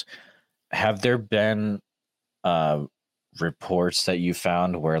tools. Have there been reports that you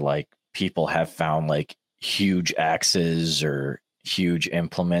found where like people have found like huge axes or huge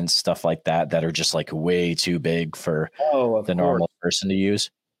implements, stuff like that are just like way too big for the normal person to use?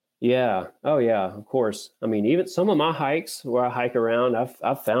 Yeah. Oh, yeah. Of course. I mean, even some of my hikes where I hike around,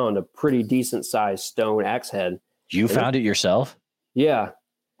 I've found a pretty decent sized stone axe head. You found it yourself? Yeah.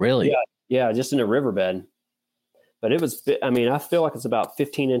 Really? Yeah. Just in a riverbed. But it was, I mean, I feel like it's about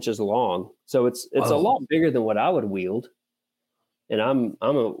 15 inches long. So it's a lot bigger than what I would wield. And I'm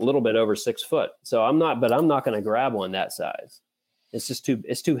a little bit over 6 foot. So I'm not going to grab one that size. It's just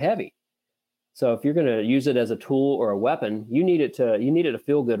too heavy. So if you're going to use it as a tool or a weapon, you need it to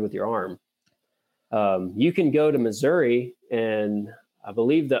feel good with your arm. You can go to Missouri, and I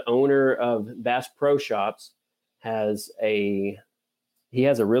believe the owner of Bass Pro Shops has a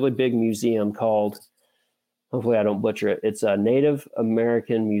really big museum called, hopefully I don't butcher it, it's a Native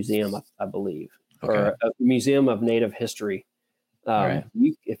American Museum, I believe, or a Museum of Native History. Right.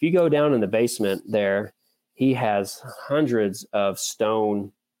 If you go down in the basement there, he has hundreds of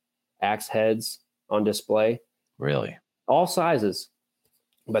stone axe heads on display. Really? All sizes.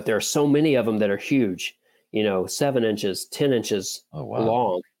 But there are so many of them that are huge, 7 inches, 10 inches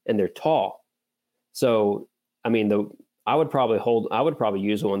long, and they're tall. So, I mean, I would probably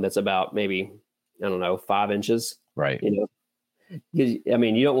use one that's about maybe I don't know, 5 inches. Right. You know, I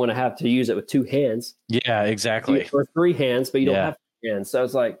mean, you don't want to have to use it with 2 hands. Yeah, exactly. Or 3 hands, but you don't Yeah. have 3 hands. So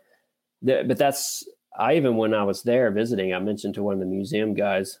it's like, but that's, even when I was there visiting, I mentioned to one of the museum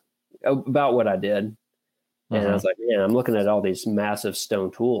guys about what I did. And I was like, man, I'm looking at all these massive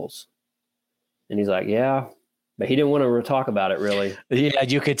stone tools. And he's like, yeah, but he didn't want to talk about it really. Yeah,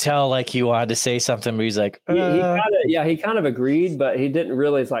 you could tell like he wanted to say something, but he's like, he kind of agreed, but he didn't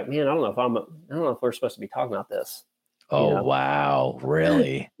really. It's like, man, I don't know if we're supposed to be talking about this. oh, you know? wow,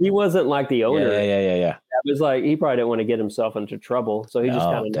 really? He wasn't like the owner. Yeah. It was like, he probably didn't want to get himself into trouble. So he just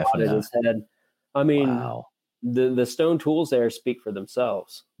No, kind of definitely nodded his head. I mean, Wow. the stone tools there speak for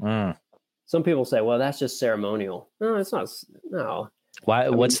themselves. Mm. Some people say, well, that's just ceremonial. No, it's not. No. Why?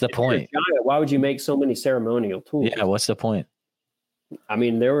 What's the if you're a point? giant, why would you make so many ceremonial tools? Yeah, what's the point? I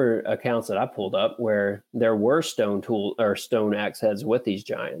mean, there were accounts that I pulled up where there were stone axe heads with these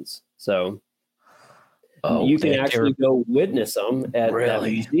giants. So you can actually go witness them at that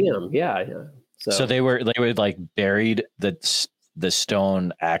museum. Yeah. So they were like buried. The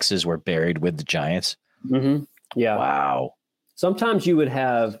stone axes were buried with the giants. Mm-hmm. Yeah. Wow. Sometimes you would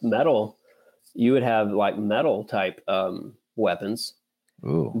have metal. You would have like metal type weapons.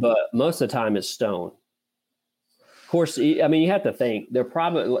 Ooh. But most of the time it's stone. Of course, I mean, you have to think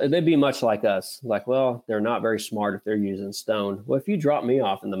they'd be much like us. Like, well, they're not very smart if they're using stone. Well, if you drop me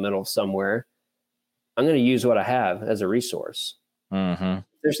off in the middle of somewhere, I'm going to use what I have as a resource. Mm-hmm.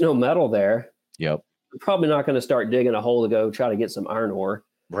 There's no metal there. Yep. I'm probably not going to start digging a hole to go try to get some iron ore.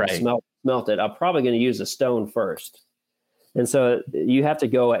 Right. Smelt it. I'm probably going to use a stone first. And so you have to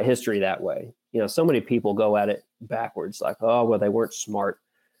go at history that way. You know, so many people go at it backwards, like, oh, well, they weren't smart.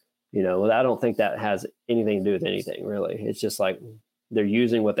 You know, well, I don't think that has anything to do with anything, really. It's just like they're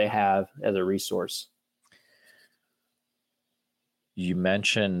using what they have as a resource. You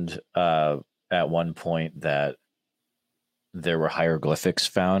mentioned at one point that there were hieroglyphics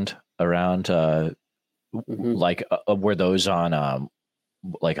found around. Like, were those on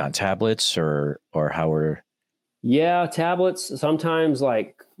like on tablets or how were? Yeah, tablets. Sometimes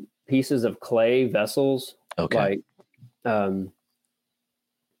like pieces of clay vessels. Okay. Like,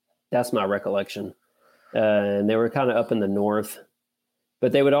 that's my recollection. And they were kind of up in the north,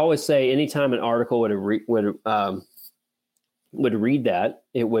 but they would always say anytime an article would read that,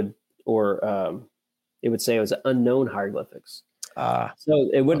 it would say it was unknown hieroglyphics. So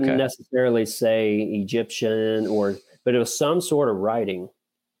it wouldn't necessarily say Egyptian but it was some sort of writing.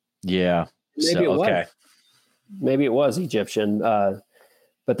 Yeah. Maybe it was. Maybe it was Egyptian. But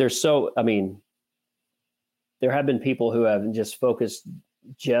there have been people who have just focused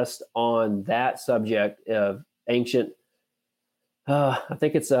just on that subject of ancient, I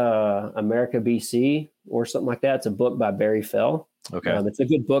think it's America BC or something like that. It's a book by Barry Fell. Okay. It's a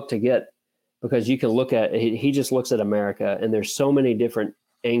good book to get because you can look at, he just looks at America and there's so many different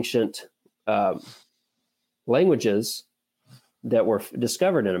ancient languages that were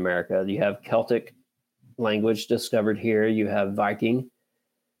discovered in America. You have Celtic language discovered here. You have Viking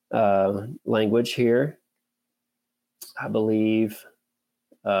language here. I believe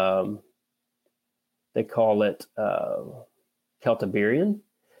they call it Celtiberian.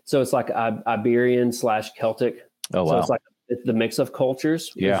 So it's like Iberian / Celtic. Oh, wow. So it's like the mix of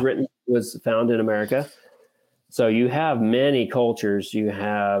cultures Yeah. was found in America. So you have many cultures. You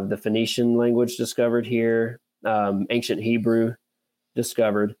have the Phoenician language discovered here, ancient Hebrew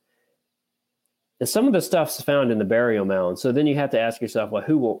discovered. And some of the stuff's found in the burial mound. So then you have to ask yourself, well,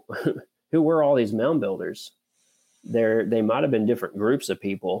 who were all these mound builders? They might have been different groups of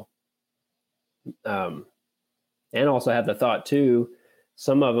people. And also have the thought too,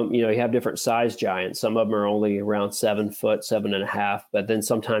 some of them, you have different size giants. Some of them are only around 7 foot, 7.5, but then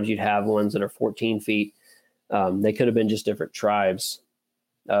sometimes you'd have ones that are 14 feet. They could have been just different tribes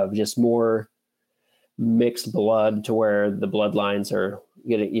of just more mixed blood to where the bloodlines are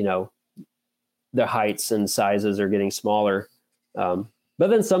getting, the heights and sizes are getting smaller. But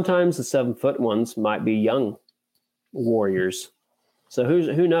then sometimes the 7 foot ones might be young warriors. So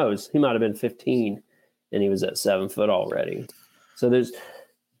who knows? He might have been 15 and he was at 7 foot already. So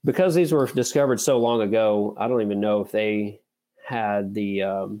because these were discovered so long ago, I don't even know if they had the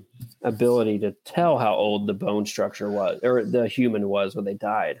ability to tell how old the bone structure was or the human was when they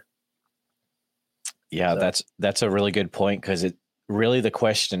died. Yeah, so that's a really good point because the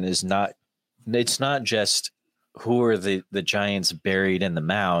question is it's not just who are the giants buried in the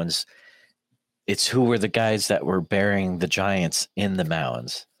mounds. It's who were the guys that were burying the giants in the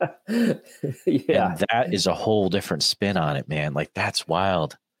mounds. Yeah. And that is a whole different spin on it, man. Like, that's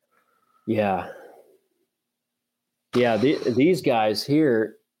wild. Yeah. Yeah. These guys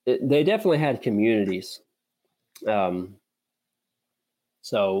here, they definitely had communities.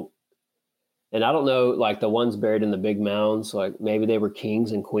 So, and I don't know, like the ones buried in the big mounds, like maybe they were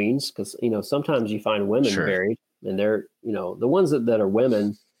kings and queens, because sometimes you find women buried, and they're the ones that are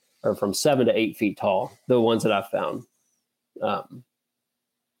women are from 7 to 8 feet tall. The ones that I found.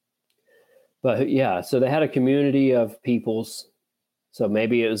 But yeah, so they had a community of peoples. So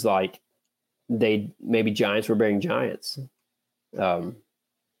maybe it was like maybe giants were burying giants. Who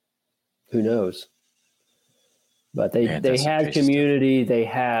knows? But they had community. They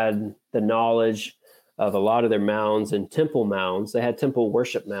had the knowledge of a lot of their mounds and temple mounds. They had temple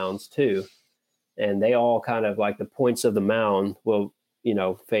worship mounds too. And they all kind of like the points of the mound will,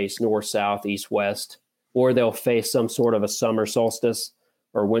 face north, south, east, west, or they'll face some sort of a summer solstice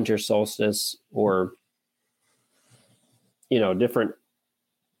or winter solstice or, different,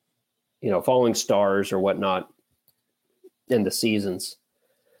 falling stars or whatnot in the seasons.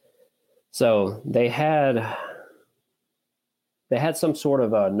 So they had some sort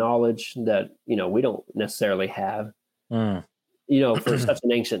of a knowledge that, we don't necessarily have, for such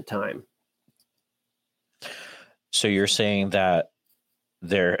an ancient time. So you're saying that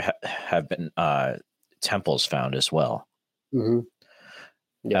there have been temples found as well. Mm-hmm.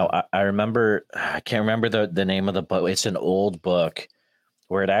 Yeah. Now, I remember, I can't remember the name of the book. It's an old book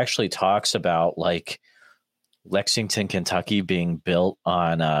where it actually talks about like Lexington, Kentucky being built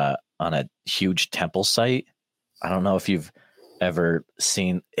on a huge temple site. I don't know if you've ever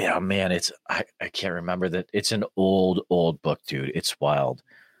seen. Yeah, man, I can't remember that. It's an old book, dude. It's wild.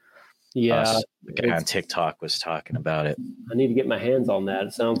 Yeah, the guy on TikTok was talking about it. I need to get my hands on that.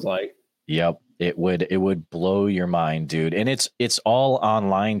 It sounds like. Yep, it would blow your mind, dude. And it's all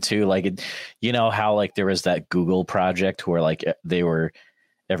online too. Like how like there was that Google project where like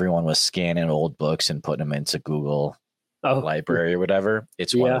everyone was scanning old books and putting them into Google library or whatever.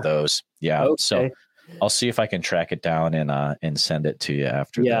 It's one of those. Yeah. Okay. So I'll see if I can track it down and send it to you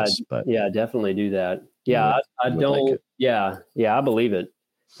after this. But yeah, definitely do that. Yeah, I don't. Like yeah, I believe it.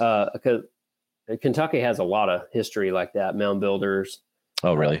 Because Kentucky has a lot of history like that. Mound builders.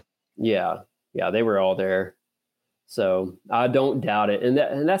 Oh, really? Yeah, they were all there. So I don't doubt it.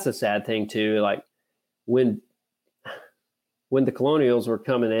 And that's a sad thing too. Like when the colonials were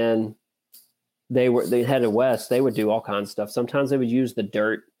coming in, they headed west. They would do all kinds of stuff. Sometimes they would use the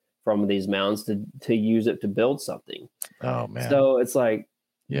dirt from these mounds to use it to build something. Oh man! So it's like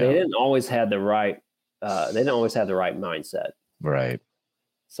they didn't always have the right. They didn't always have the right mindset. Right.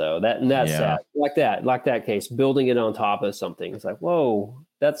 So that's sad. Like that case, building it on top of something. It's like, whoa,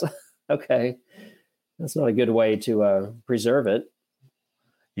 that's okay. That's not a good way to preserve it.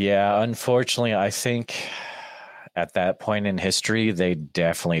 Yeah, unfortunately, I think at that point in history, they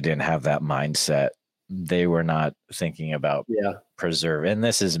definitely didn't have that mindset. They were not thinking about preserve. And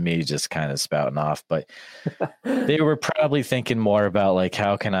this is me just kind of spouting off, but they were probably thinking more about like,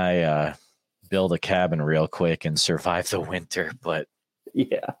 how can I build a cabin real quick and survive the winter? But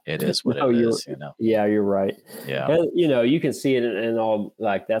it is what it is, Yeah, you're right. Yeah. And, you can see it in all,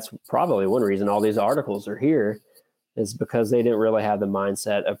 like, that's probably one reason all these articles are here is because they didn't really have the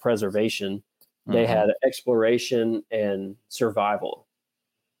mindset of preservation. They had exploration and survival,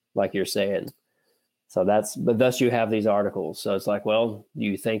 like you're saying. So but thus you have these articles. So it's like, well,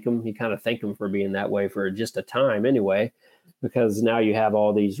 you kind of thank them for being that way for just a time anyway, because now you have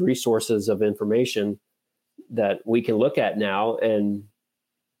all these resources of information that we can look at now and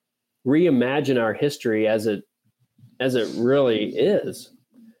reimagine our history as it really is,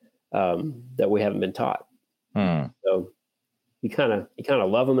 that we haven't been taught. So you kind of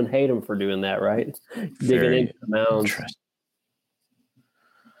love them and hate them for doing that, right? Digging into the mounds.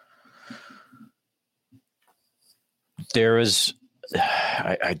 There is,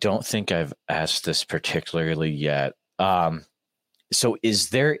 I don't think I've asked this particularly yet. So is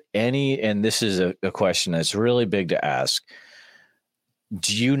there any, and this is a question that's really big to ask,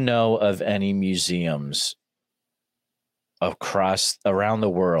 do you know of any museums around the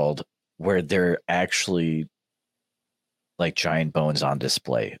world where they're actually like giant bones on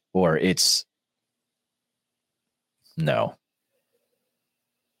display, or it's no?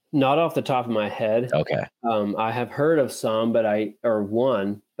 Not off the top of my head. Okay. I have heard of some, but I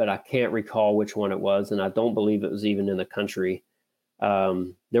can't recall which one it was, and I don't believe it was even in the country.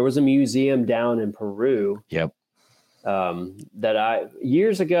 There was a museum down in Peru. Yep. That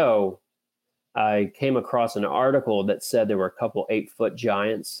years ago, I came across an article that said there were a couple 8-foot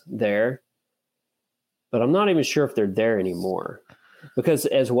giants there, but I'm not even sure if they're there anymore. Because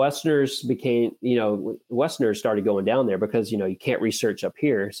as Westerners Westerners started going down there because, you can't research up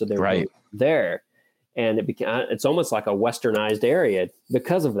here. So they were there. and it's almost like a westernized area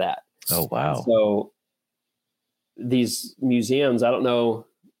because of that. Oh, wow. So these museums, I don't know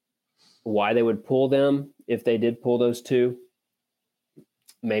why they would pull them if they did pull those two.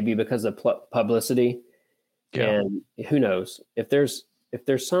 Maybe because of publicity. Yeah. And who knows if there's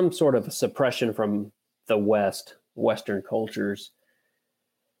some sort of suppression from the Western cultures,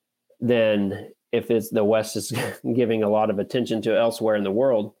 then if it's the West is giving a lot of attention to elsewhere in the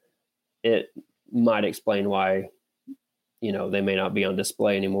world, it might explain why, they may not be on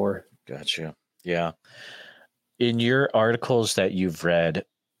display anymore. Gotcha. Yeah. In your articles that you've read,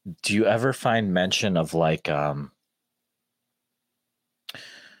 do you ever find mention of like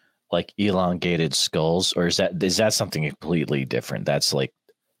elongated skulls, or is that something completely different? That's like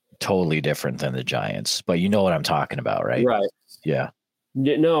totally different than the giants, but you know what I'm talking about, right? Right. Yeah.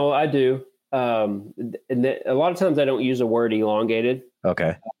 No, I do. And a lot of times I don't use the word elongated.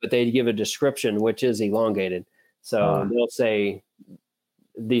 Okay. But they give a description, which is elongated. So they'll say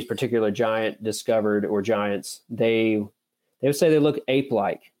these particular giant discovered or giants, they would say they look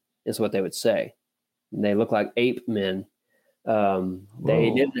ape-like is what they would say. They look like ape men.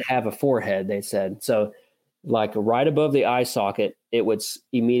 They didn't have a forehead, they said. So like right above the eye socket, it would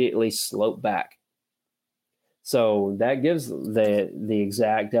immediately slope back. So that gives the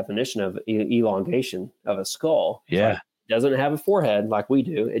exact definition of elongation of a skull. Yeah. Like, it doesn't have a forehead like we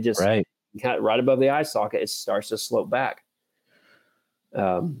do. It just right above the eye socket, it starts to slope back.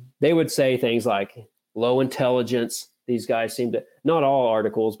 They would say things like low intelligence. These guys seem to, not all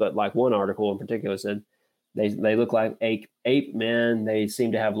articles, but like one article in particular said they look like ape men. They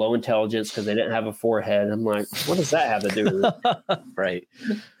seem to have low intelligence because they didn't have a forehead. I'm like, what does that have to do with it? Right.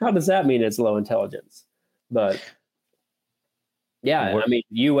 How does that mean it's low intelligence? But yeah, I mean,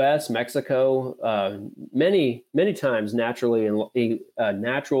 U.S., Mexico, many times natural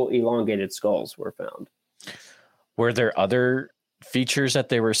elongated skulls were found. Were there other features that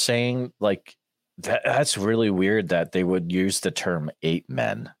they were saying? Like that's really weird that they would use the term ape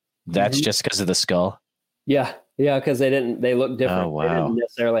men. That's just because of the skull. Yeah, because they look different. Oh, wow. They didn't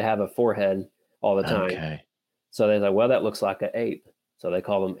necessarily have a forehead all the time. Okay. So they're like, well, that looks like an ape. So they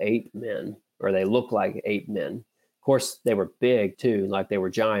call them ape men, or they look like ape men. Of course, they were big too, like they were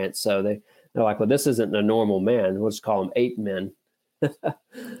giants. So they're like, well, this isn't a normal man. We'll just call them ape men.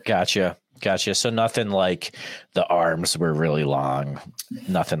 Gotcha. So nothing like the arms were really long.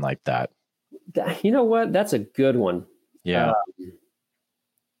 Nothing like that. You know what? That's a good one. Yeah.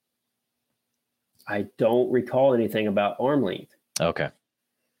 I don't recall anything about arm length. Okay.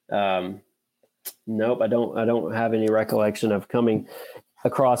 Nope. I don't have any recollection of coming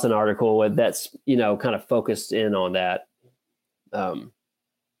across an article that's, kind of focused in on that.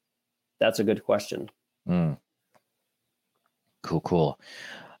 That's a good question. Cool.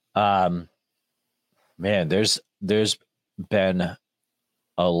 Man, there's been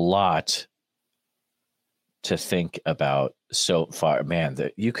a lot to think about so far, man,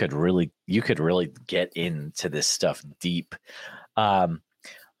 that you could really get into this stuff deep.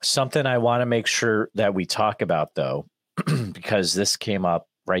 Something I want to make sure that we talk about though, because this came up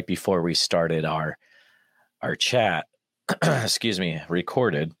right before we started our chat,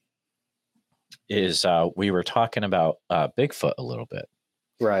 recorded, is we were talking about Bigfoot a little bit.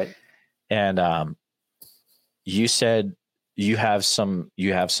 Right. And you said you have some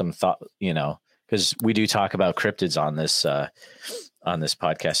thought, because we do talk about cryptids on this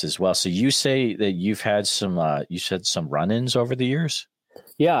podcast as well. So you say that you've had some run-ins over the years?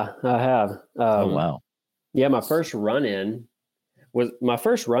 Yeah, I have. Oh, wow. Yeah, my first run-in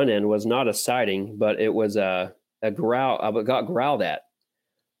was not a sighting, but it was a growl. I got growled at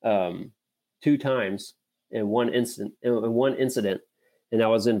 2 times in one incident, and I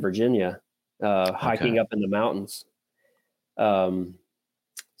was in Virginia, hiking up in the mountains.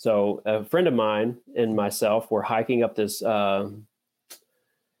 So a friend of mine and myself were hiking up this.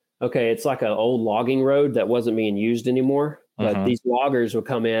 It's like an old logging road that wasn't being used anymore. But these loggers would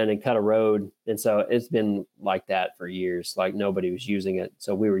come in and cut a road. And so it's been like that for years. Like nobody was using it.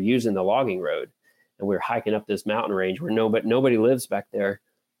 So we were using the logging road and we were hiking up this mountain range where nobody lives back there.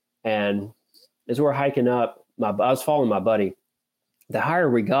 And as we're hiking up, I was following my buddy. The higher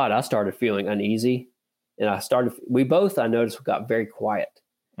we got, I started feeling uneasy. And I noticed got very quiet.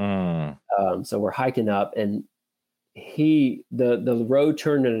 So we're hiking up and the road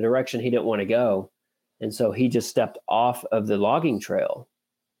turned in a direction he didn't want to go. And so he just stepped off of the logging trail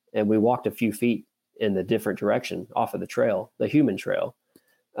and we walked a few feet in the different direction off of the trail, the human trail.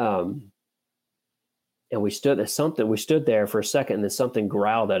 And we stood there for a second and then something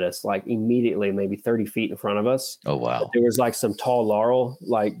growled at us like immediately, maybe 30 feet in front of us. Oh, wow. But there was like some tall laurel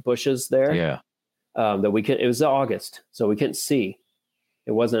like bushes there. Yeah. that we could. It was August, so we couldn't see.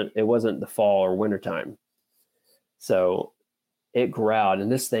 It wasn't the fall or winter time. So it growled,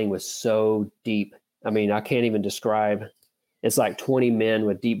 and this thing was so deep. I mean, I can't even describe. It's like 20 men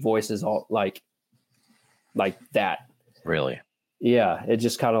with deep voices, all like that. Really? Yeah, it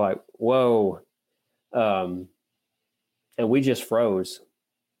just kind of like, whoa. And we just froze.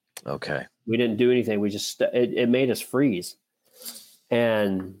 Okay. We didn't do anything. We just, it made us freeze.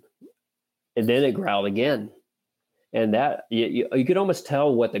 And then it growled again. And that, you could almost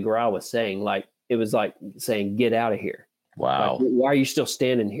tell what the growl was saying. Like, it was like saying, get out of here. Wow. Like, why are you still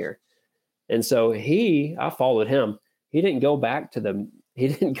standing here? And so I followed him. He didn't go back to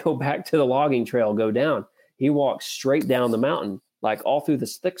the logging trail, go down. He walked straight down the mountain, like all through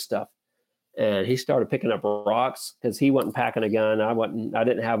this thick stuff. And he started picking up rocks because he wasn't packing a gun. I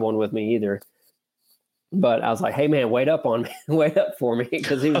didn't have one with me either. But I was like, hey man, wait up on me, wait up for me,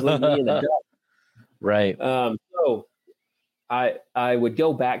 because he was leaving me in the dark. Right. So I would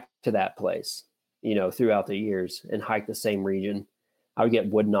go back to that place, throughout the years and hike the same region. I would get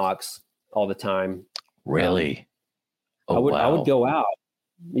wood knocks all the time. Really? I would go out.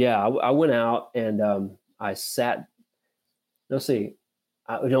 Yeah, I went out and I sat. Let's see.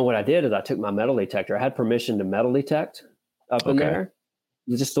 What I did is I took my metal detector. I had permission to metal detect up in there,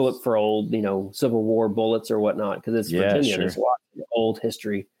 just to look for old, Civil War bullets or whatnot, because it's Virginia. Sure. There's a lot of old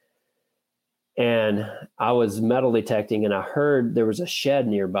history. And I was metal detecting, and I heard there was a shed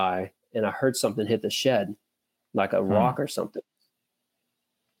nearby, and I heard something hit the shed, like a rock or something.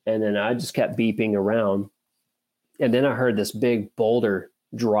 And then I just kept beeping around. And then I heard this big boulder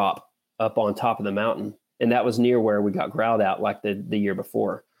drop up on top of the mountain. And that was near where we got growled out like the year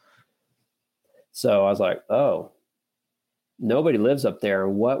before. So I was like, oh, nobody lives up there.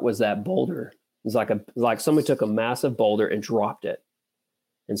 What was that boulder? It was like somebody took a massive boulder and dropped it.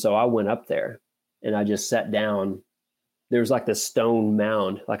 And so I went up there and I just sat down. There was like this stone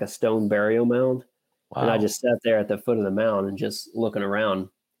mound, like a stone burial mound. Wow. And I just sat there at the foot of the mound and just looking around.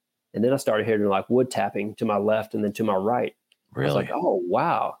 And then I started hearing like wood tapping to my left and then to my right. Really? I was like, oh,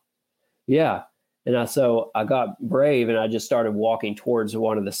 wow. Yeah. And so I got brave and I just started walking towards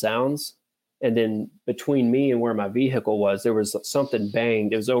one of the sounds. And then between me and where my vehicle was, there was something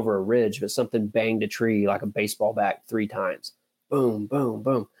banged. It was over a ridge, but something banged a tree like a baseball bat 3 times. Boom, boom,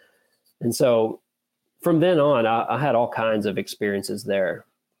 boom. And so from then on, I had all kinds of experiences there.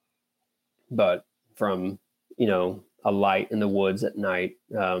 But from, a light in the woods at night,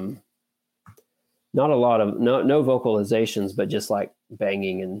 not a lot of, no vocalizations, but just like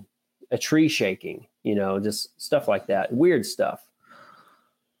banging and a tree shaking, just stuff like that. Weird stuff.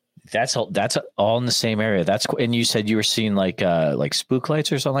 That's all in the same area. That's cool. And you said you were seeing like spook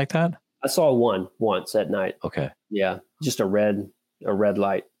lights or something like that? I saw one once at night. Okay. Yeah. Just a red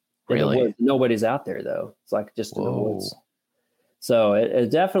light. Really? Nobody's out there though. It's like just in the woods. So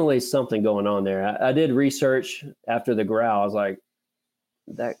it's definitely something going on there. I did research after the growl. I was like,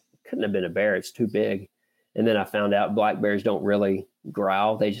 that couldn't have been a bear. It's too big. And then I found out black bears don't really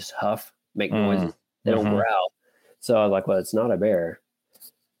growl. They just huff, make noises. They don't growl. So I was like, well, it's not a bear.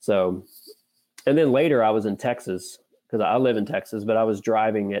 So, and then later I was in Texas because I live in Texas, but I was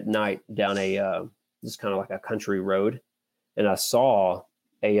driving at night down just kind of like a country road. And I saw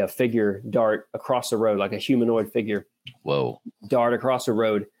a figure dart across the road, like a humanoid figure. Whoa. Dart across the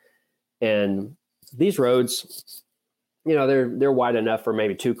road. And these roads, they're wide enough for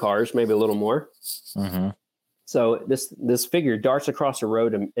maybe 2 cars, maybe a little more. Mm-hmm. So this figure darts across the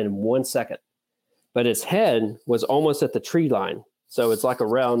road in 1 second, but its head was almost at the tree line. So it's like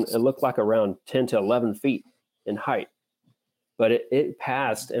it looked like around 10 to 11 feet in height, but it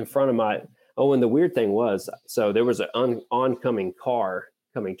passed in front of and the weird thing was, so there was an oncoming car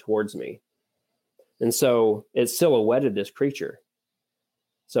coming towards me. And so it silhouetted this creature.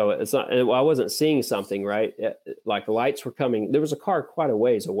 So it's not, I wasn't seeing something, right? Like lights were coming. There was a car quite a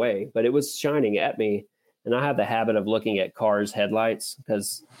ways away, but it was shining at me. And I have the habit of looking at cars' headlights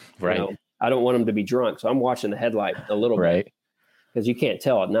because I don't want them to be drunk. So I'm watching the headlight a little bit because you can't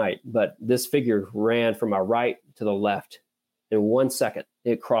tell at night. But this figure ran from my right to the left in 1 second.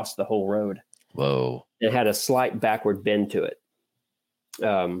 It crossed the whole road. Whoa. It had a slight backward bend to it.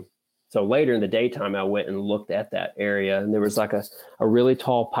 So later in the daytime, I went and looked at that area, and there was like a really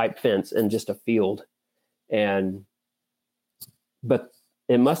tall pipe fence and just a field. But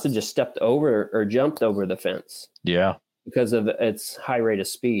it must have just stepped over or jumped over the fence. Yeah. Because of its high rate of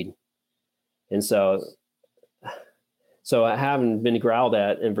speed. And so I haven't been growled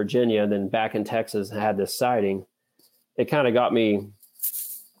at in Virginia, and then back in Texas, I had this sighting. It kind of got me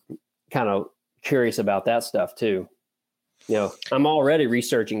kind of curious about that stuff too. I'm already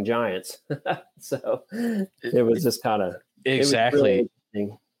researching giants. So it was just kind of exactly.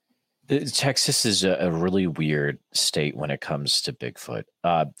 Texas is a really weird state when it comes to Bigfoot.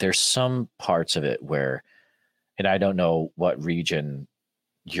 There's some parts of it where, and I don't know what region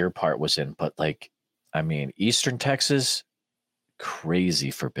your part was in, but Eastern Texas,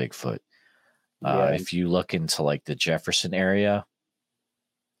 crazy for Bigfoot. If you look into like the Jefferson area,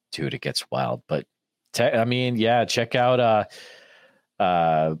 dude, it gets wild. But check out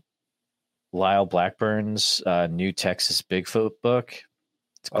Lyle Blackburn's New Texas Bigfoot book.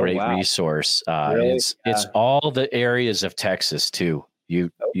 It's a great resource. Really? It's all the areas of Texas too. You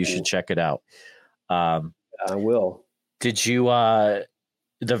should check it out. I will. Did you the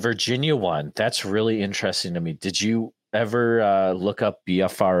Virginia one? That's really interesting to me. Did you ever look up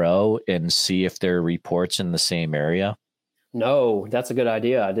BFRO and see if there are reports in the same area? No, that's a good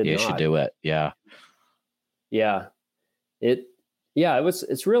idea. I did not. You should do it. Yeah. Yeah.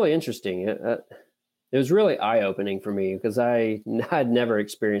 It's really interesting. It was really eye-opening for me because I had never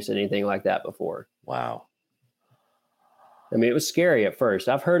experienced anything like that before. Wow. I mean, it was scary at first.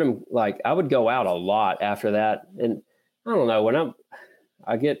 I've heard him, I would go out a lot after that. And I don't know,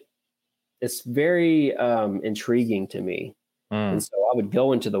 it's very intriguing to me. And so I would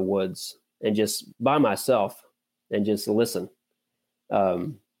go into the woods and just by myself and just listen.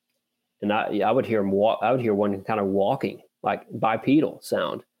 And I would hear him walk. I would hear one kind of walking, like bipedal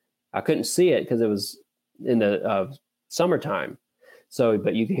sound. I couldn't see it because it was in the summertime. So,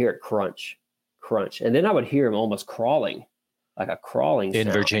 but you could hear it crunch. And then I would hear him almost crawling, like a crawling in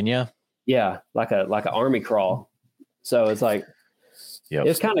sound. Virginia. Yeah. Like an army crawl. So it's like,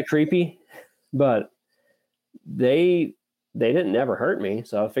 it's kind of creepy, but they didn't never hurt me.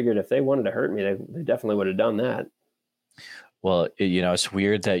 So I figured if they wanted to hurt me, they definitely would have done that. Well, it's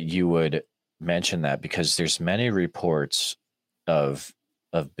weird that you would mention that because there's many reports of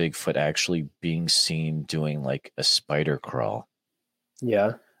Bigfoot actually being seen doing like a spider crawl.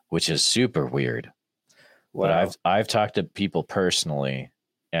 Yeah. Which is super weird. Wow. But I've talked to people personally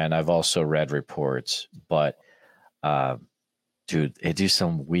and I've also read reports, but dude, they do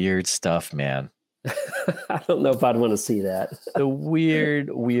some weird stuff, man. I don't know if I'd want to see that. The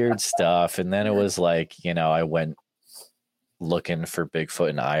weird stuff. And then it was like, I went looking for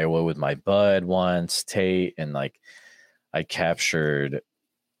Bigfoot in Iowa with my bud once, Tate, and I captured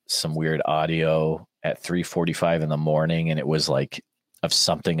some weird audio at 3:45 in the morning, and it was like of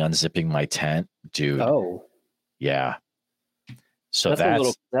something unzipping my tent, dude. Oh, yeah. So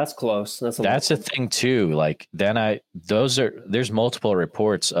that's close. That's a thing too. Like then there's multiple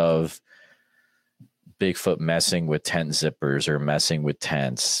reports of Bigfoot messing with tent zippers or messing with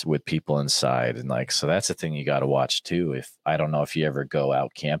tents with people inside. And so that's a thing you got to watch too. I don't know if you ever go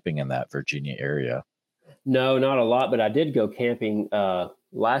out camping in that Virginia area. No, not a lot, but I did go camping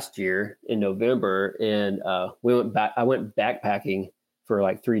last year in November, and I went backpacking for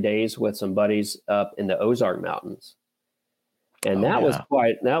like 3 days with some buddies up in the Ozark Mountains. And that was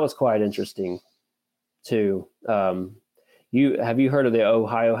quite interesting too. Have you heard of the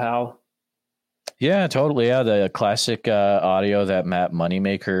Ohio Howl? Yeah, totally. Yeah, the classic audio that Matt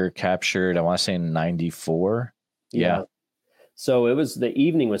Moneymaker captured, I want to say in 94. Yeah. So the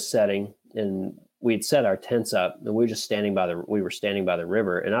evening was setting and we'd set our tents up and we were just standing by the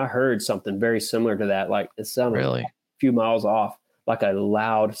river, and I heard something very similar to that. Like it sounded really a few miles off, like a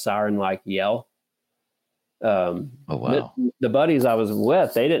loud siren-like yell. Oh, wow. The buddies I was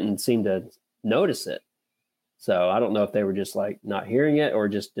with, they didn't seem to notice it. So I don't know if they were just like not hearing it or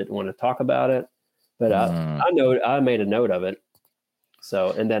just didn't want to talk about it. But I made a note of it.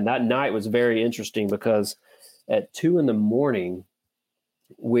 So, and then that night was very interesting because at 2 a.m,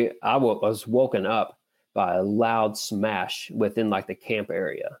 I was woken up by a loud smash within like the camp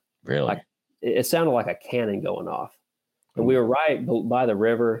area. Really? Like, it sounded like a cannon going off. And we were right by the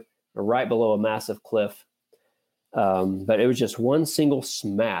river, or right below a massive cliff. But it was just one single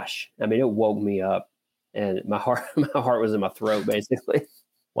smash. I mean, it woke me up, and my heart was in my throat, basically.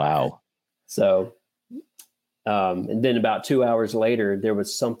 Wow. So, and then about 2 hours later, there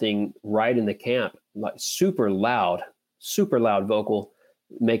was something right in the camp, like super loud vocal,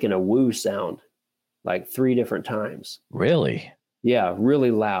 making a woo sound, like 3 different times. Really? Yeah,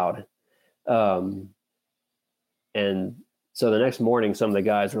 really loud. And so the next morning, some of the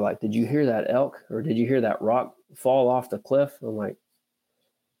guys were like, "Did you hear that elk? Or did you hear that rock fall off the cliff?" I'm like,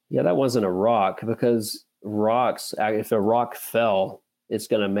 "Yeah, that wasn't a rock, because rocks, if a rock fell, it's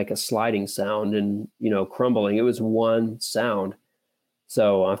going to make a sliding sound and, crumbling. It was one sound."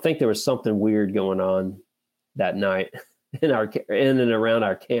 So I think there was something weird going on that night in and around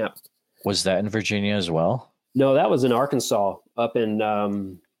our camp. Was that in Virginia as well? No, that was in Arkansas, up in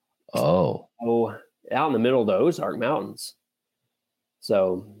Oh, out in the middle of the Ozark Mountains.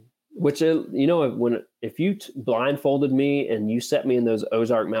 So, which if you blindfolded me and you set me in those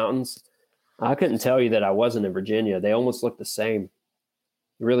Ozark Mountains, I couldn't tell you that I wasn't in Virginia. They almost look the same.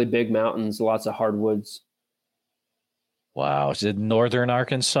 Really big mountains, lots of hardwoods. wow. Is it northern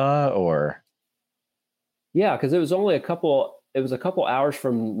Arkansas or? Yeah, because it was only a couple hours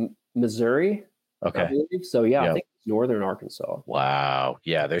from Missouri. I Okay. believe. So yeah, Yep. I think it's northern Arkansas. Wow.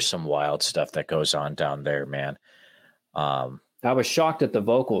 Yeah, there's some wild stuff that goes on down there, man. I was shocked at the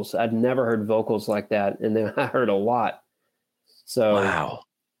vocals. I'd never heard vocals like that, and then I heard a lot. So Wow.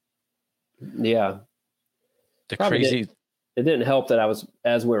 yeah, The Probably crazy. it didn't help that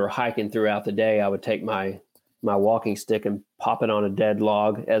as we were hiking throughout the day, I would take my walking stick and pop it on a dead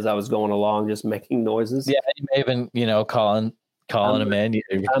log as I was going along, just making noises. Yeah, you may have been, calling them in. You're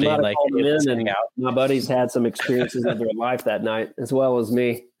I might being have like, called them "Hey, let's in, hang and out." my buddies had some experiences of their life that night as well as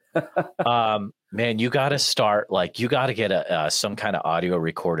me. Man, you got to start you got to get a some kind of audio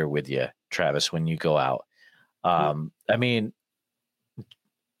recorder with you, Travis, when you go out. I mean,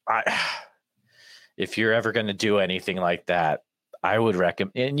 if you're ever going to do anything like that, I would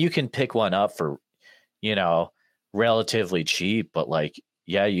recommend, and you can pick one up for, relatively cheap, but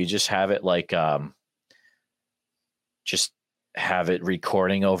you just have it just have it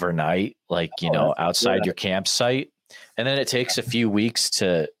recording overnight, outside your campsite. And then it takes a few weeks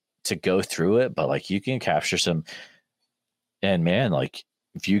to go through it, but you can capture some, and man,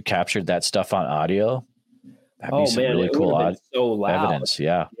 if you captured that stuff on audio, that'd be some really cool so loud. evidence.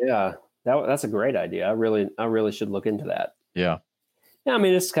 Yeah. Yeah. That's a great idea. I really should look into that. Yeah. Yeah. I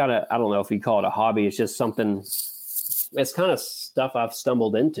mean, it's kind of, I don't know if you call it a hobby. It's just something, it's kind of stuff I've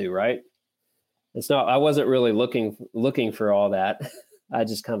stumbled into, right? It's not, I wasn't really looking for all that. I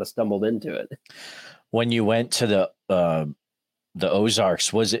just kind of stumbled into it. When you went to the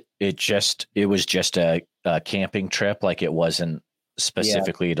Ozarks, was it was just a camping trip? It wasn't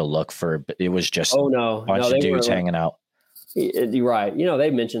specifically to look for, it was just a bunch of dudes hanging out. You're right. They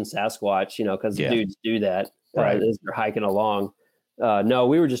mentioned Sasquatch, because dudes do that right as they're hiking along. No,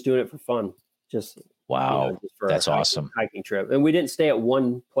 we were just doing it for fun. Just wow, just for that's a awesome hiking trip. And we didn't stay at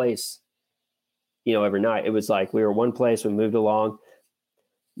one place, every night. It was we were one place, we moved along.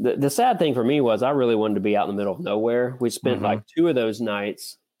 The sad thing for me was I really wanted to be out in the middle of nowhere. We spent two of those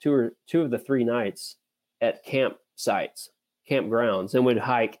nights, two of the 3 nights at campsites, campgrounds, and we'd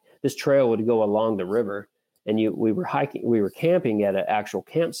hike. This trail would go along the river, and we were camping at an actual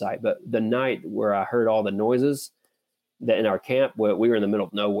campsite. But the night where I heard all the noises that in our camp, we were in the middle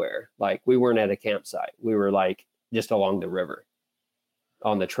of nowhere. We weren't at a campsite. We were just along the river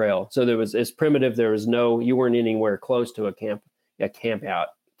on the trail. So it's primitive. You weren't anywhere close to a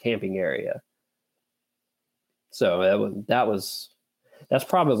camping area. So that's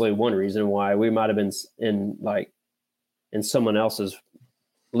probably one reason why we might have been in someone else's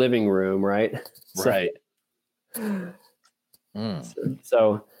living room, right? Right.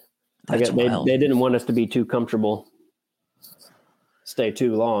 So I guess they didn't want us to be too comfortable, stay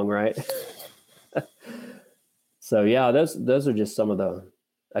too long, right? So yeah, those are just some of the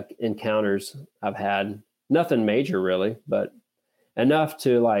encounters I've had. Nothing major really, but enough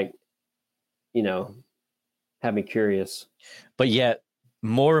to have me curious. But yet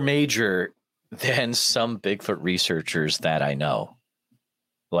more major than some Bigfoot researchers that I know.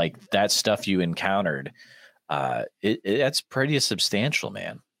 That stuff you encountered, that's pretty substantial,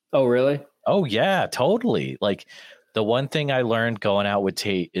 man. Oh, really? Oh, yeah, totally. The one thing I learned going out with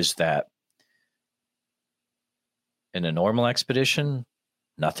Tate is that in a normal expedition,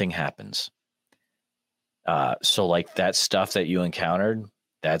 nothing happens. So that stuff that you encountered,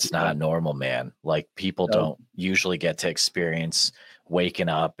 that's not normal, man. People don't usually get to experience waking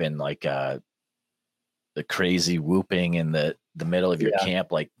up and the crazy whooping in the middle of your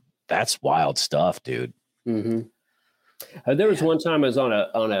camp. That's wild stuff, dude. Mm-hmm. There was one time I was on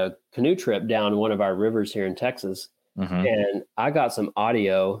a canoe trip down one of our rivers here in Texas, and I got some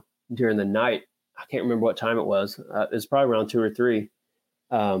audio during the night. I can't remember what time it was. It was probably around 2 or 3.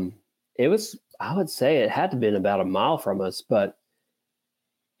 It was, I would say it had to have been about a mile from us, but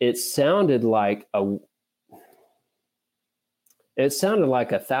it sounded like a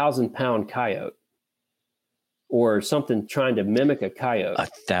 1,000-pound coyote or something trying to mimic a coyote.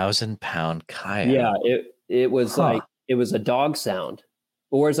 1,000-pound coyote. Yeah. It was it was a dog sound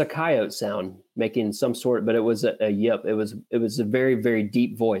or as a coyote sound making some sort, but it was a yip. It was a very, very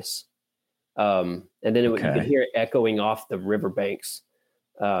deep voice. And then you could hear it echoing off the riverbanks.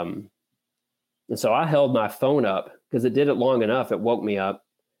 And so I held my phone up because it did it long enough. It woke me up,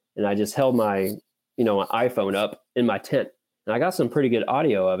 and I just held my an iPhone up in my tent, and I got some pretty good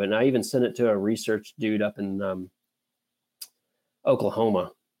audio of it. And I even sent it to a research dude up in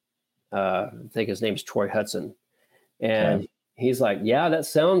Oklahoma. I think his name's Troy Hudson. And he's like, yeah, that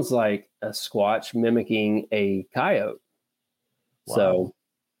sounds like a squatch mimicking a coyote. Wow. So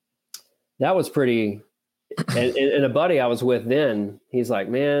that was pretty. And a buddy I was with then, he's like,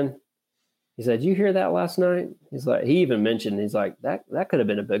 man, he said, you hear that last night? He's like, he even mentioned, he's like, that could have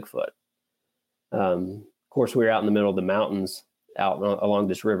been a Bigfoot. Of course, we were out in the middle of the mountains out along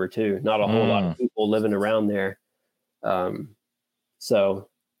this river too. Not a whole lot of people living around there. So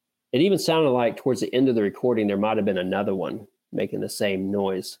it even sounded like towards the end of the recording, there might've been another one making the same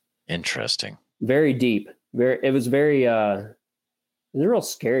noise. Interesting. Very deep. It was real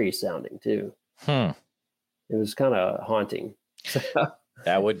scary sounding too. It was kind of haunting.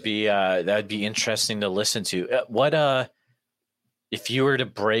 That would be interesting to listen to. What if you were to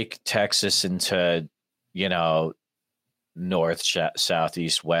break Texas into, north, south,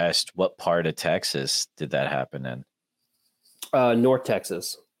 east, west, what part of Texas did that happen in? North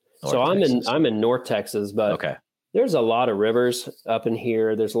Texas. I'm in North Texas, but okay. There's a lot of rivers up in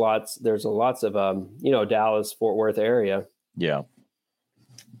here. There's lots of Dallas, Fort Worth area. Yeah.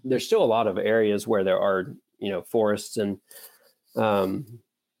 There's still a lot of areas where there are, forests and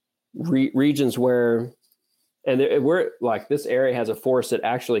regions where, and we're like, this area has a forest that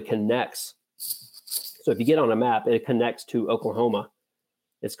actually connects. So if you get on a map, it connects to Oklahoma.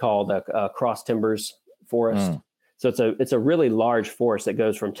 It's called Cross Timbers Forest. So it's a really large forest that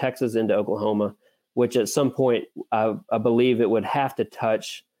goes from Texas into Oklahoma, which at some point, I believe it would have to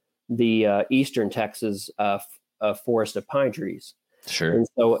touch the eastern Texas forest of pine trees. Sure. And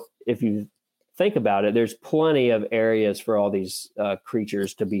so if you think about it, there's plenty of areas for all these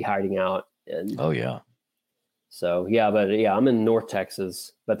creatures to be hiding out. And oh yeah. So I'm in North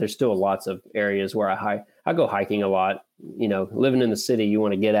Texas, but there's still lots of areas where I go hiking a lot. Living in the city, you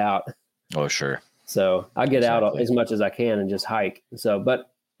want to get out. Oh sure. So I get out as much as I can and just hike. So,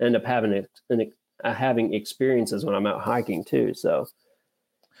 but end up having having experiences when I'm out hiking too. So,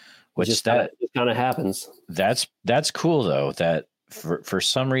 it kind of happens. That's cool though. That for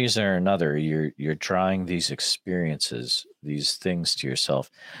some reason or another, you're trying these experiences, these things to yourself.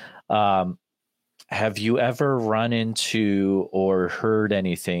 Have you ever run into or heard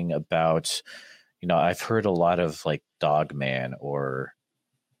anything about? I've heard a lot of like Dogman or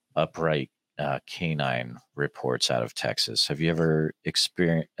upright canine reports out of Texas. Have you ever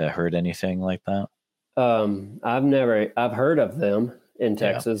heard anything like that? I've heard of them in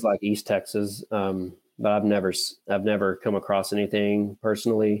Texas, like East Texas. But I've never come across anything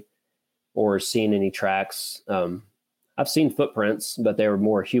personally or seen any tracks. I've seen footprints, but they were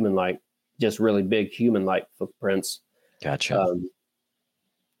more human-like, just really big human-like footprints. Gotcha.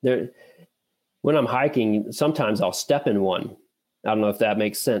 When I'm hiking, sometimes I'll step in one. I don't know if that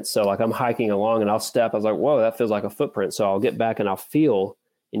makes sense. So like I'm hiking along and I'll step. I was like, whoa, that feels like a footprint. So I'll get back and I'll feel,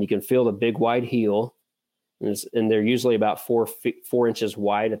 and you can feel the big wide heel. And they're usually about 4 inches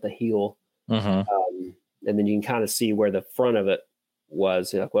wide at the heel. Mm-hmm. And then you can kind of see where the front of it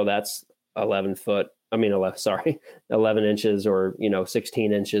was. You're like, well, that's 11 inches or,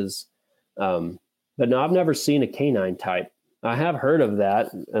 16 inches. But no, I've never seen a canine type. I have heard of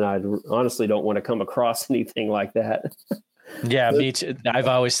that. And I honestly don't want to come across anything like that. Yeah, me too. I've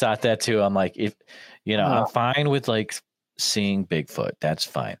always thought that too. I'm like, if, I'm fine with like seeing Bigfoot. That's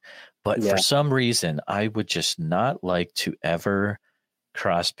fine. But for some reason, I would just not like to ever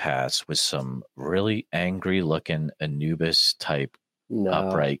cross paths with some really angry looking Anubis type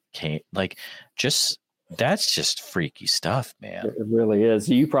upright cane. Like that's just freaky stuff, man. It really is.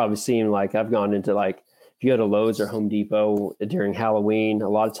 You probably seen, like, I've gone into, like, if you go to Lowe's or Home Depot during Halloween, a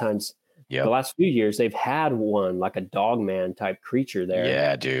lot of times the last few years, they've had one like a Dogman type creature there.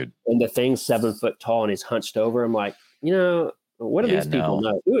 Yeah, dude. And the thing's 7 foot tall and he's hunched over. I'm like, what do these people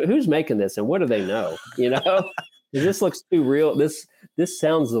know? Who's making this and what do they know? This looks too real. This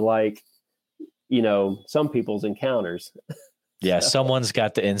sounds like, some people's encounters. Yeah, someone's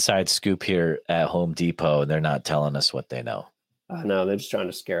got the inside scoop here at Home Depot, and they're not telling us what they know. I know, they're just trying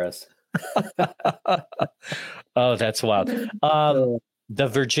to scare us. Oh, that's wild. The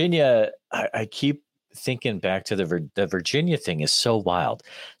Virginia, I keep thinking back to the Virginia thing is so wild.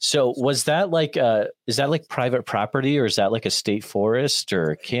 So was that like is that like private property, or is that like a state forest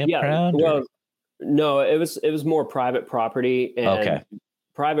or a campground? Yeah, well, no, it was more private property, and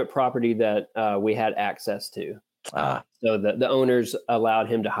private property that we had access to. So the owners allowed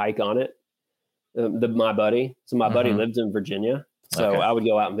him to hike on it. My buddy lives in Virginia, so I would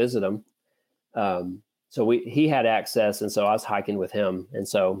go out and visit him. So he had access, and so I was hiking with him, and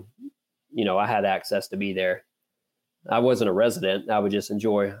so I had access to be there. I wasn't a resident. I would just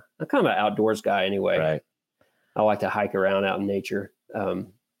enjoy. I'm kind of an outdoors guy anyway. Right. I like to hike around out in nature.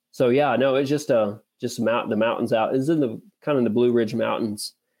 So yeah, no, it's just the mountains out. It's in the kind of the Blue Ridge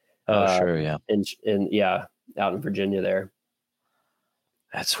Mountains. Sure. Yeah. And yeah, out in Virginia there.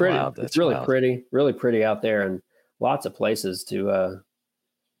 That's pretty. wild. That's it's really wild. really pretty out there, and lots of places to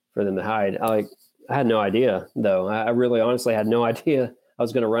for them to hide. I had no idea though. I really honestly had no idea I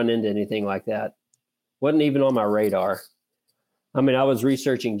was going to run into anything like that. Wasn't even on my radar. I mean, I was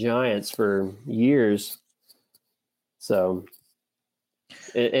researching giants for years. So,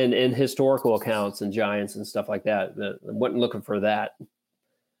 in historical accounts and giants and stuff like that, I wasn't looking for that,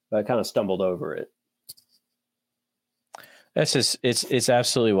 but I kind of stumbled over it. That's just, it's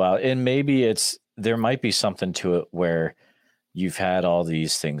absolutely wild. And maybe there might be something to it where you've had all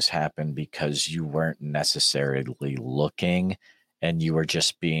these things happen because you weren't necessarily looking, and you were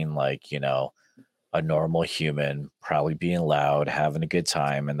just being like, a normal human, probably being loud, having a good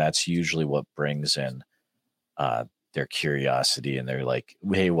time. And that's usually what brings in their curiosity. And they're like,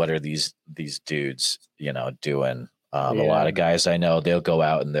 hey, what are these dudes, doing? A lot of guys I know, they'll go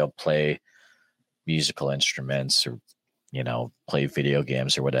out and they'll play musical instruments or, play video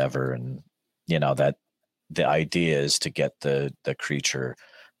games or whatever. And, that the idea is to get the creature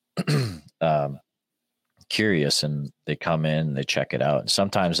curious, and they come in and they check it out. And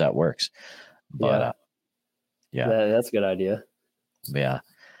sometimes that works. But that's a good idea. Yeah.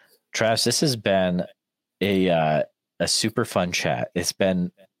 Travis, this has been a super fun chat. It's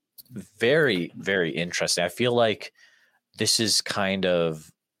been very, very interesting. I feel like this is kind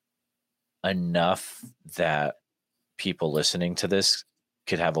of enough that people listening to this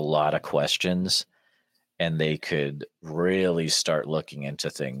could have a lot of questions, and they could really start looking into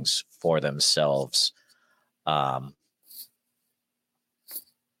things for themselves.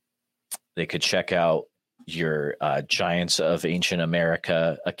 They could check out your Giants of Ancient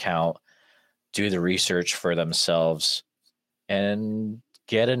America account, do the research for themselves, and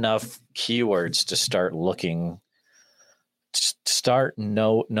get enough keywords to start looking,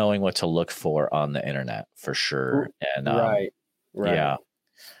 knowing what to look for on the internet for sure. And right. Yeah.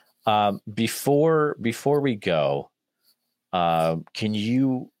 Before we go, can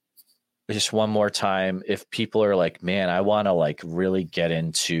you just one more time, if people are like, man, I want to like really get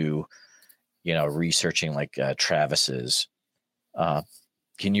into, researching like Travis's,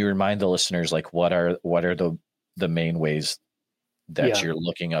 can you remind the listeners, like, what are the main ways that you're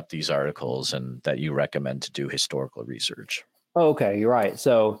looking up these articles and that you recommend to do historical research? Oh, okay. You're right.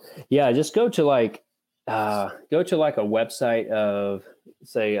 So just go to like a website of,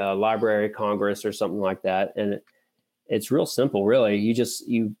 say, Library of Congress or something like that. And it's real simple, really. You just,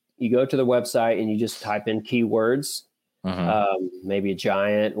 you go to the website and you just type in keywords, maybe a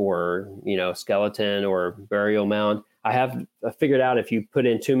giant or, skeleton or burial mound. I have figured out if you put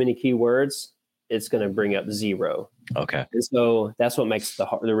in too many keywords, it's going to bring up 0. Okay. And so that's what makes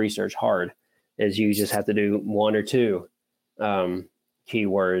the research hard, is you just have to do 1 or 2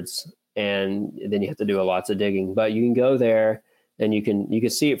 keywords, and then you have to do lots of digging. But you can go there and you can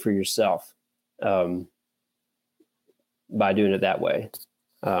see it for yourself by doing it that way.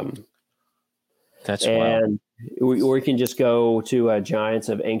 That's wild. Or you can just go to Giants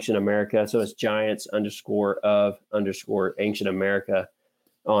of Ancient America. So it's Giants _ Ancient America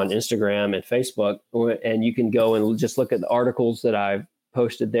on Instagram and Facebook. And you can go and just look at the articles that I've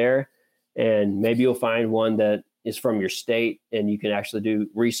posted there. And maybe you'll find one that is from your state, and you can actually do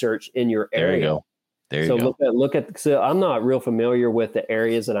research in your area. There you go. There you go. Look at. So I'm not real familiar with the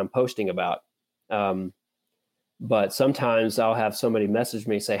areas that I'm posting about. But sometimes I'll have somebody message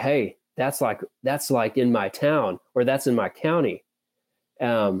me, say, hey, that's like in my town, or that's in my county.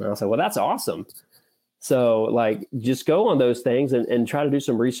 And I'll say, well, that's awesome. So like, just go on those things and try to do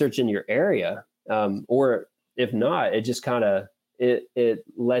some research in your area. Or if not, it just kind of, it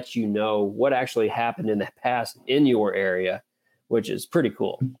lets you know what actually happened in the past in your area, which is pretty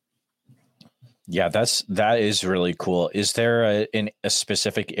cool. Yeah, that is really cool. Is there a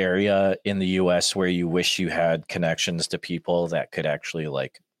specific area in the U.S. where you wish you had connections to people that could actually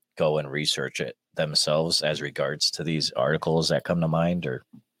like go and research it themselves as regards to these articles that come to mind? Or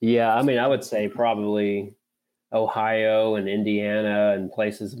yeah, I mean, I would say probably Ohio and Indiana and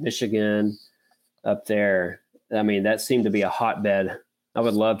places, Michigan up there. I mean, that seemed to be a hotbed. I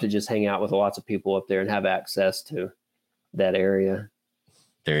would love to just hang out with lots of people up there and have access to that area.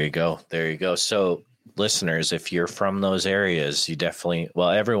 There you go. There you go. So listeners, if you're from those areas, you definitely,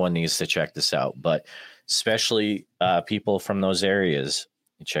 everyone needs to check this out, but especially people from those areas,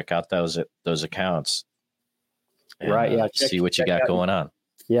 you check out those accounts. And, right. Yeah. See what you got going on.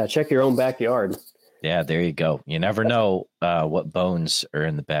 Yeah, check your own backyard. Yeah, there you go. You never know what bones are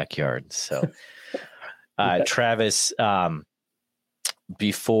in the backyard. So, Travis,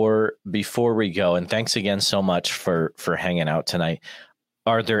 before we go, and thanks again so much for hanging out tonight.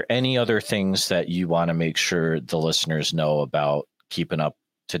 Are there any other things that you want to make sure the listeners know about keeping up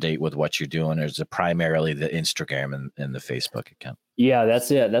to date with what you're doing, or is it primarily the Instagram and the Facebook account? Yeah,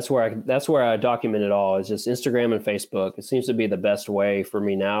 that's it. That's where I document it all. It's just Instagram and Facebook. It seems to be the best way for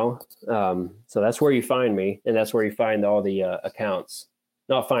me now. So that's where you find me, and that's where you find all the accounts.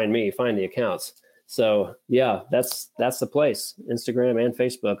 Not find me, find the accounts. So yeah, that's the place. Instagram and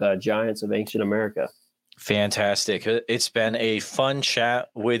Facebook, Giants of Ancient America. Fantastic. It's been a fun chat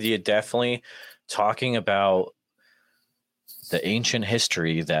with you. Definitely talking about the ancient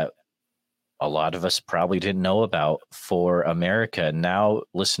history that a lot of us probably didn't know about for America. Now,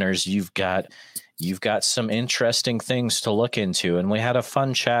 listeners, you've got some interesting things to look into. And we had a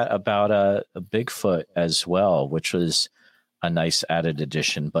fun chat about a Bigfoot as well, which was a nice added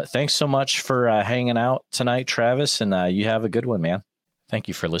addition. But thanks so much for hanging out tonight, Travis, and you have a good one, man. Thank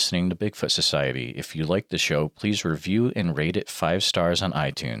you for listening to Bigfoot Society. If you like the show, please review and rate it 5 stars on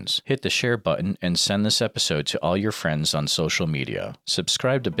iTunes. Hit the share button and send this episode to all your friends on social media.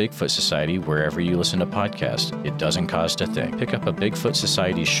 Subscribe to Bigfoot Society wherever you listen to podcasts. It doesn't cost a thing. Pick up a Bigfoot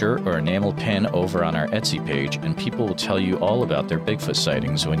Society shirt or enamel pin over on our Etsy page, and people will tell you all about their Bigfoot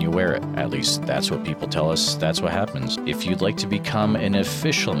sightings when you wear it. At least that's what people tell us. That's what happens. If you'd like to become an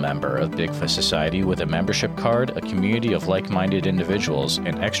official member of Bigfoot Society with a membership card, a community of like-minded individuals,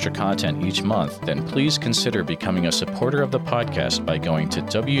 and extra content each month, then please consider becoming a supporter of the podcast by going to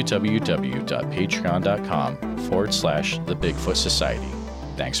www.patreon.com/The Bigfoot Society.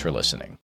 Thanks for listening.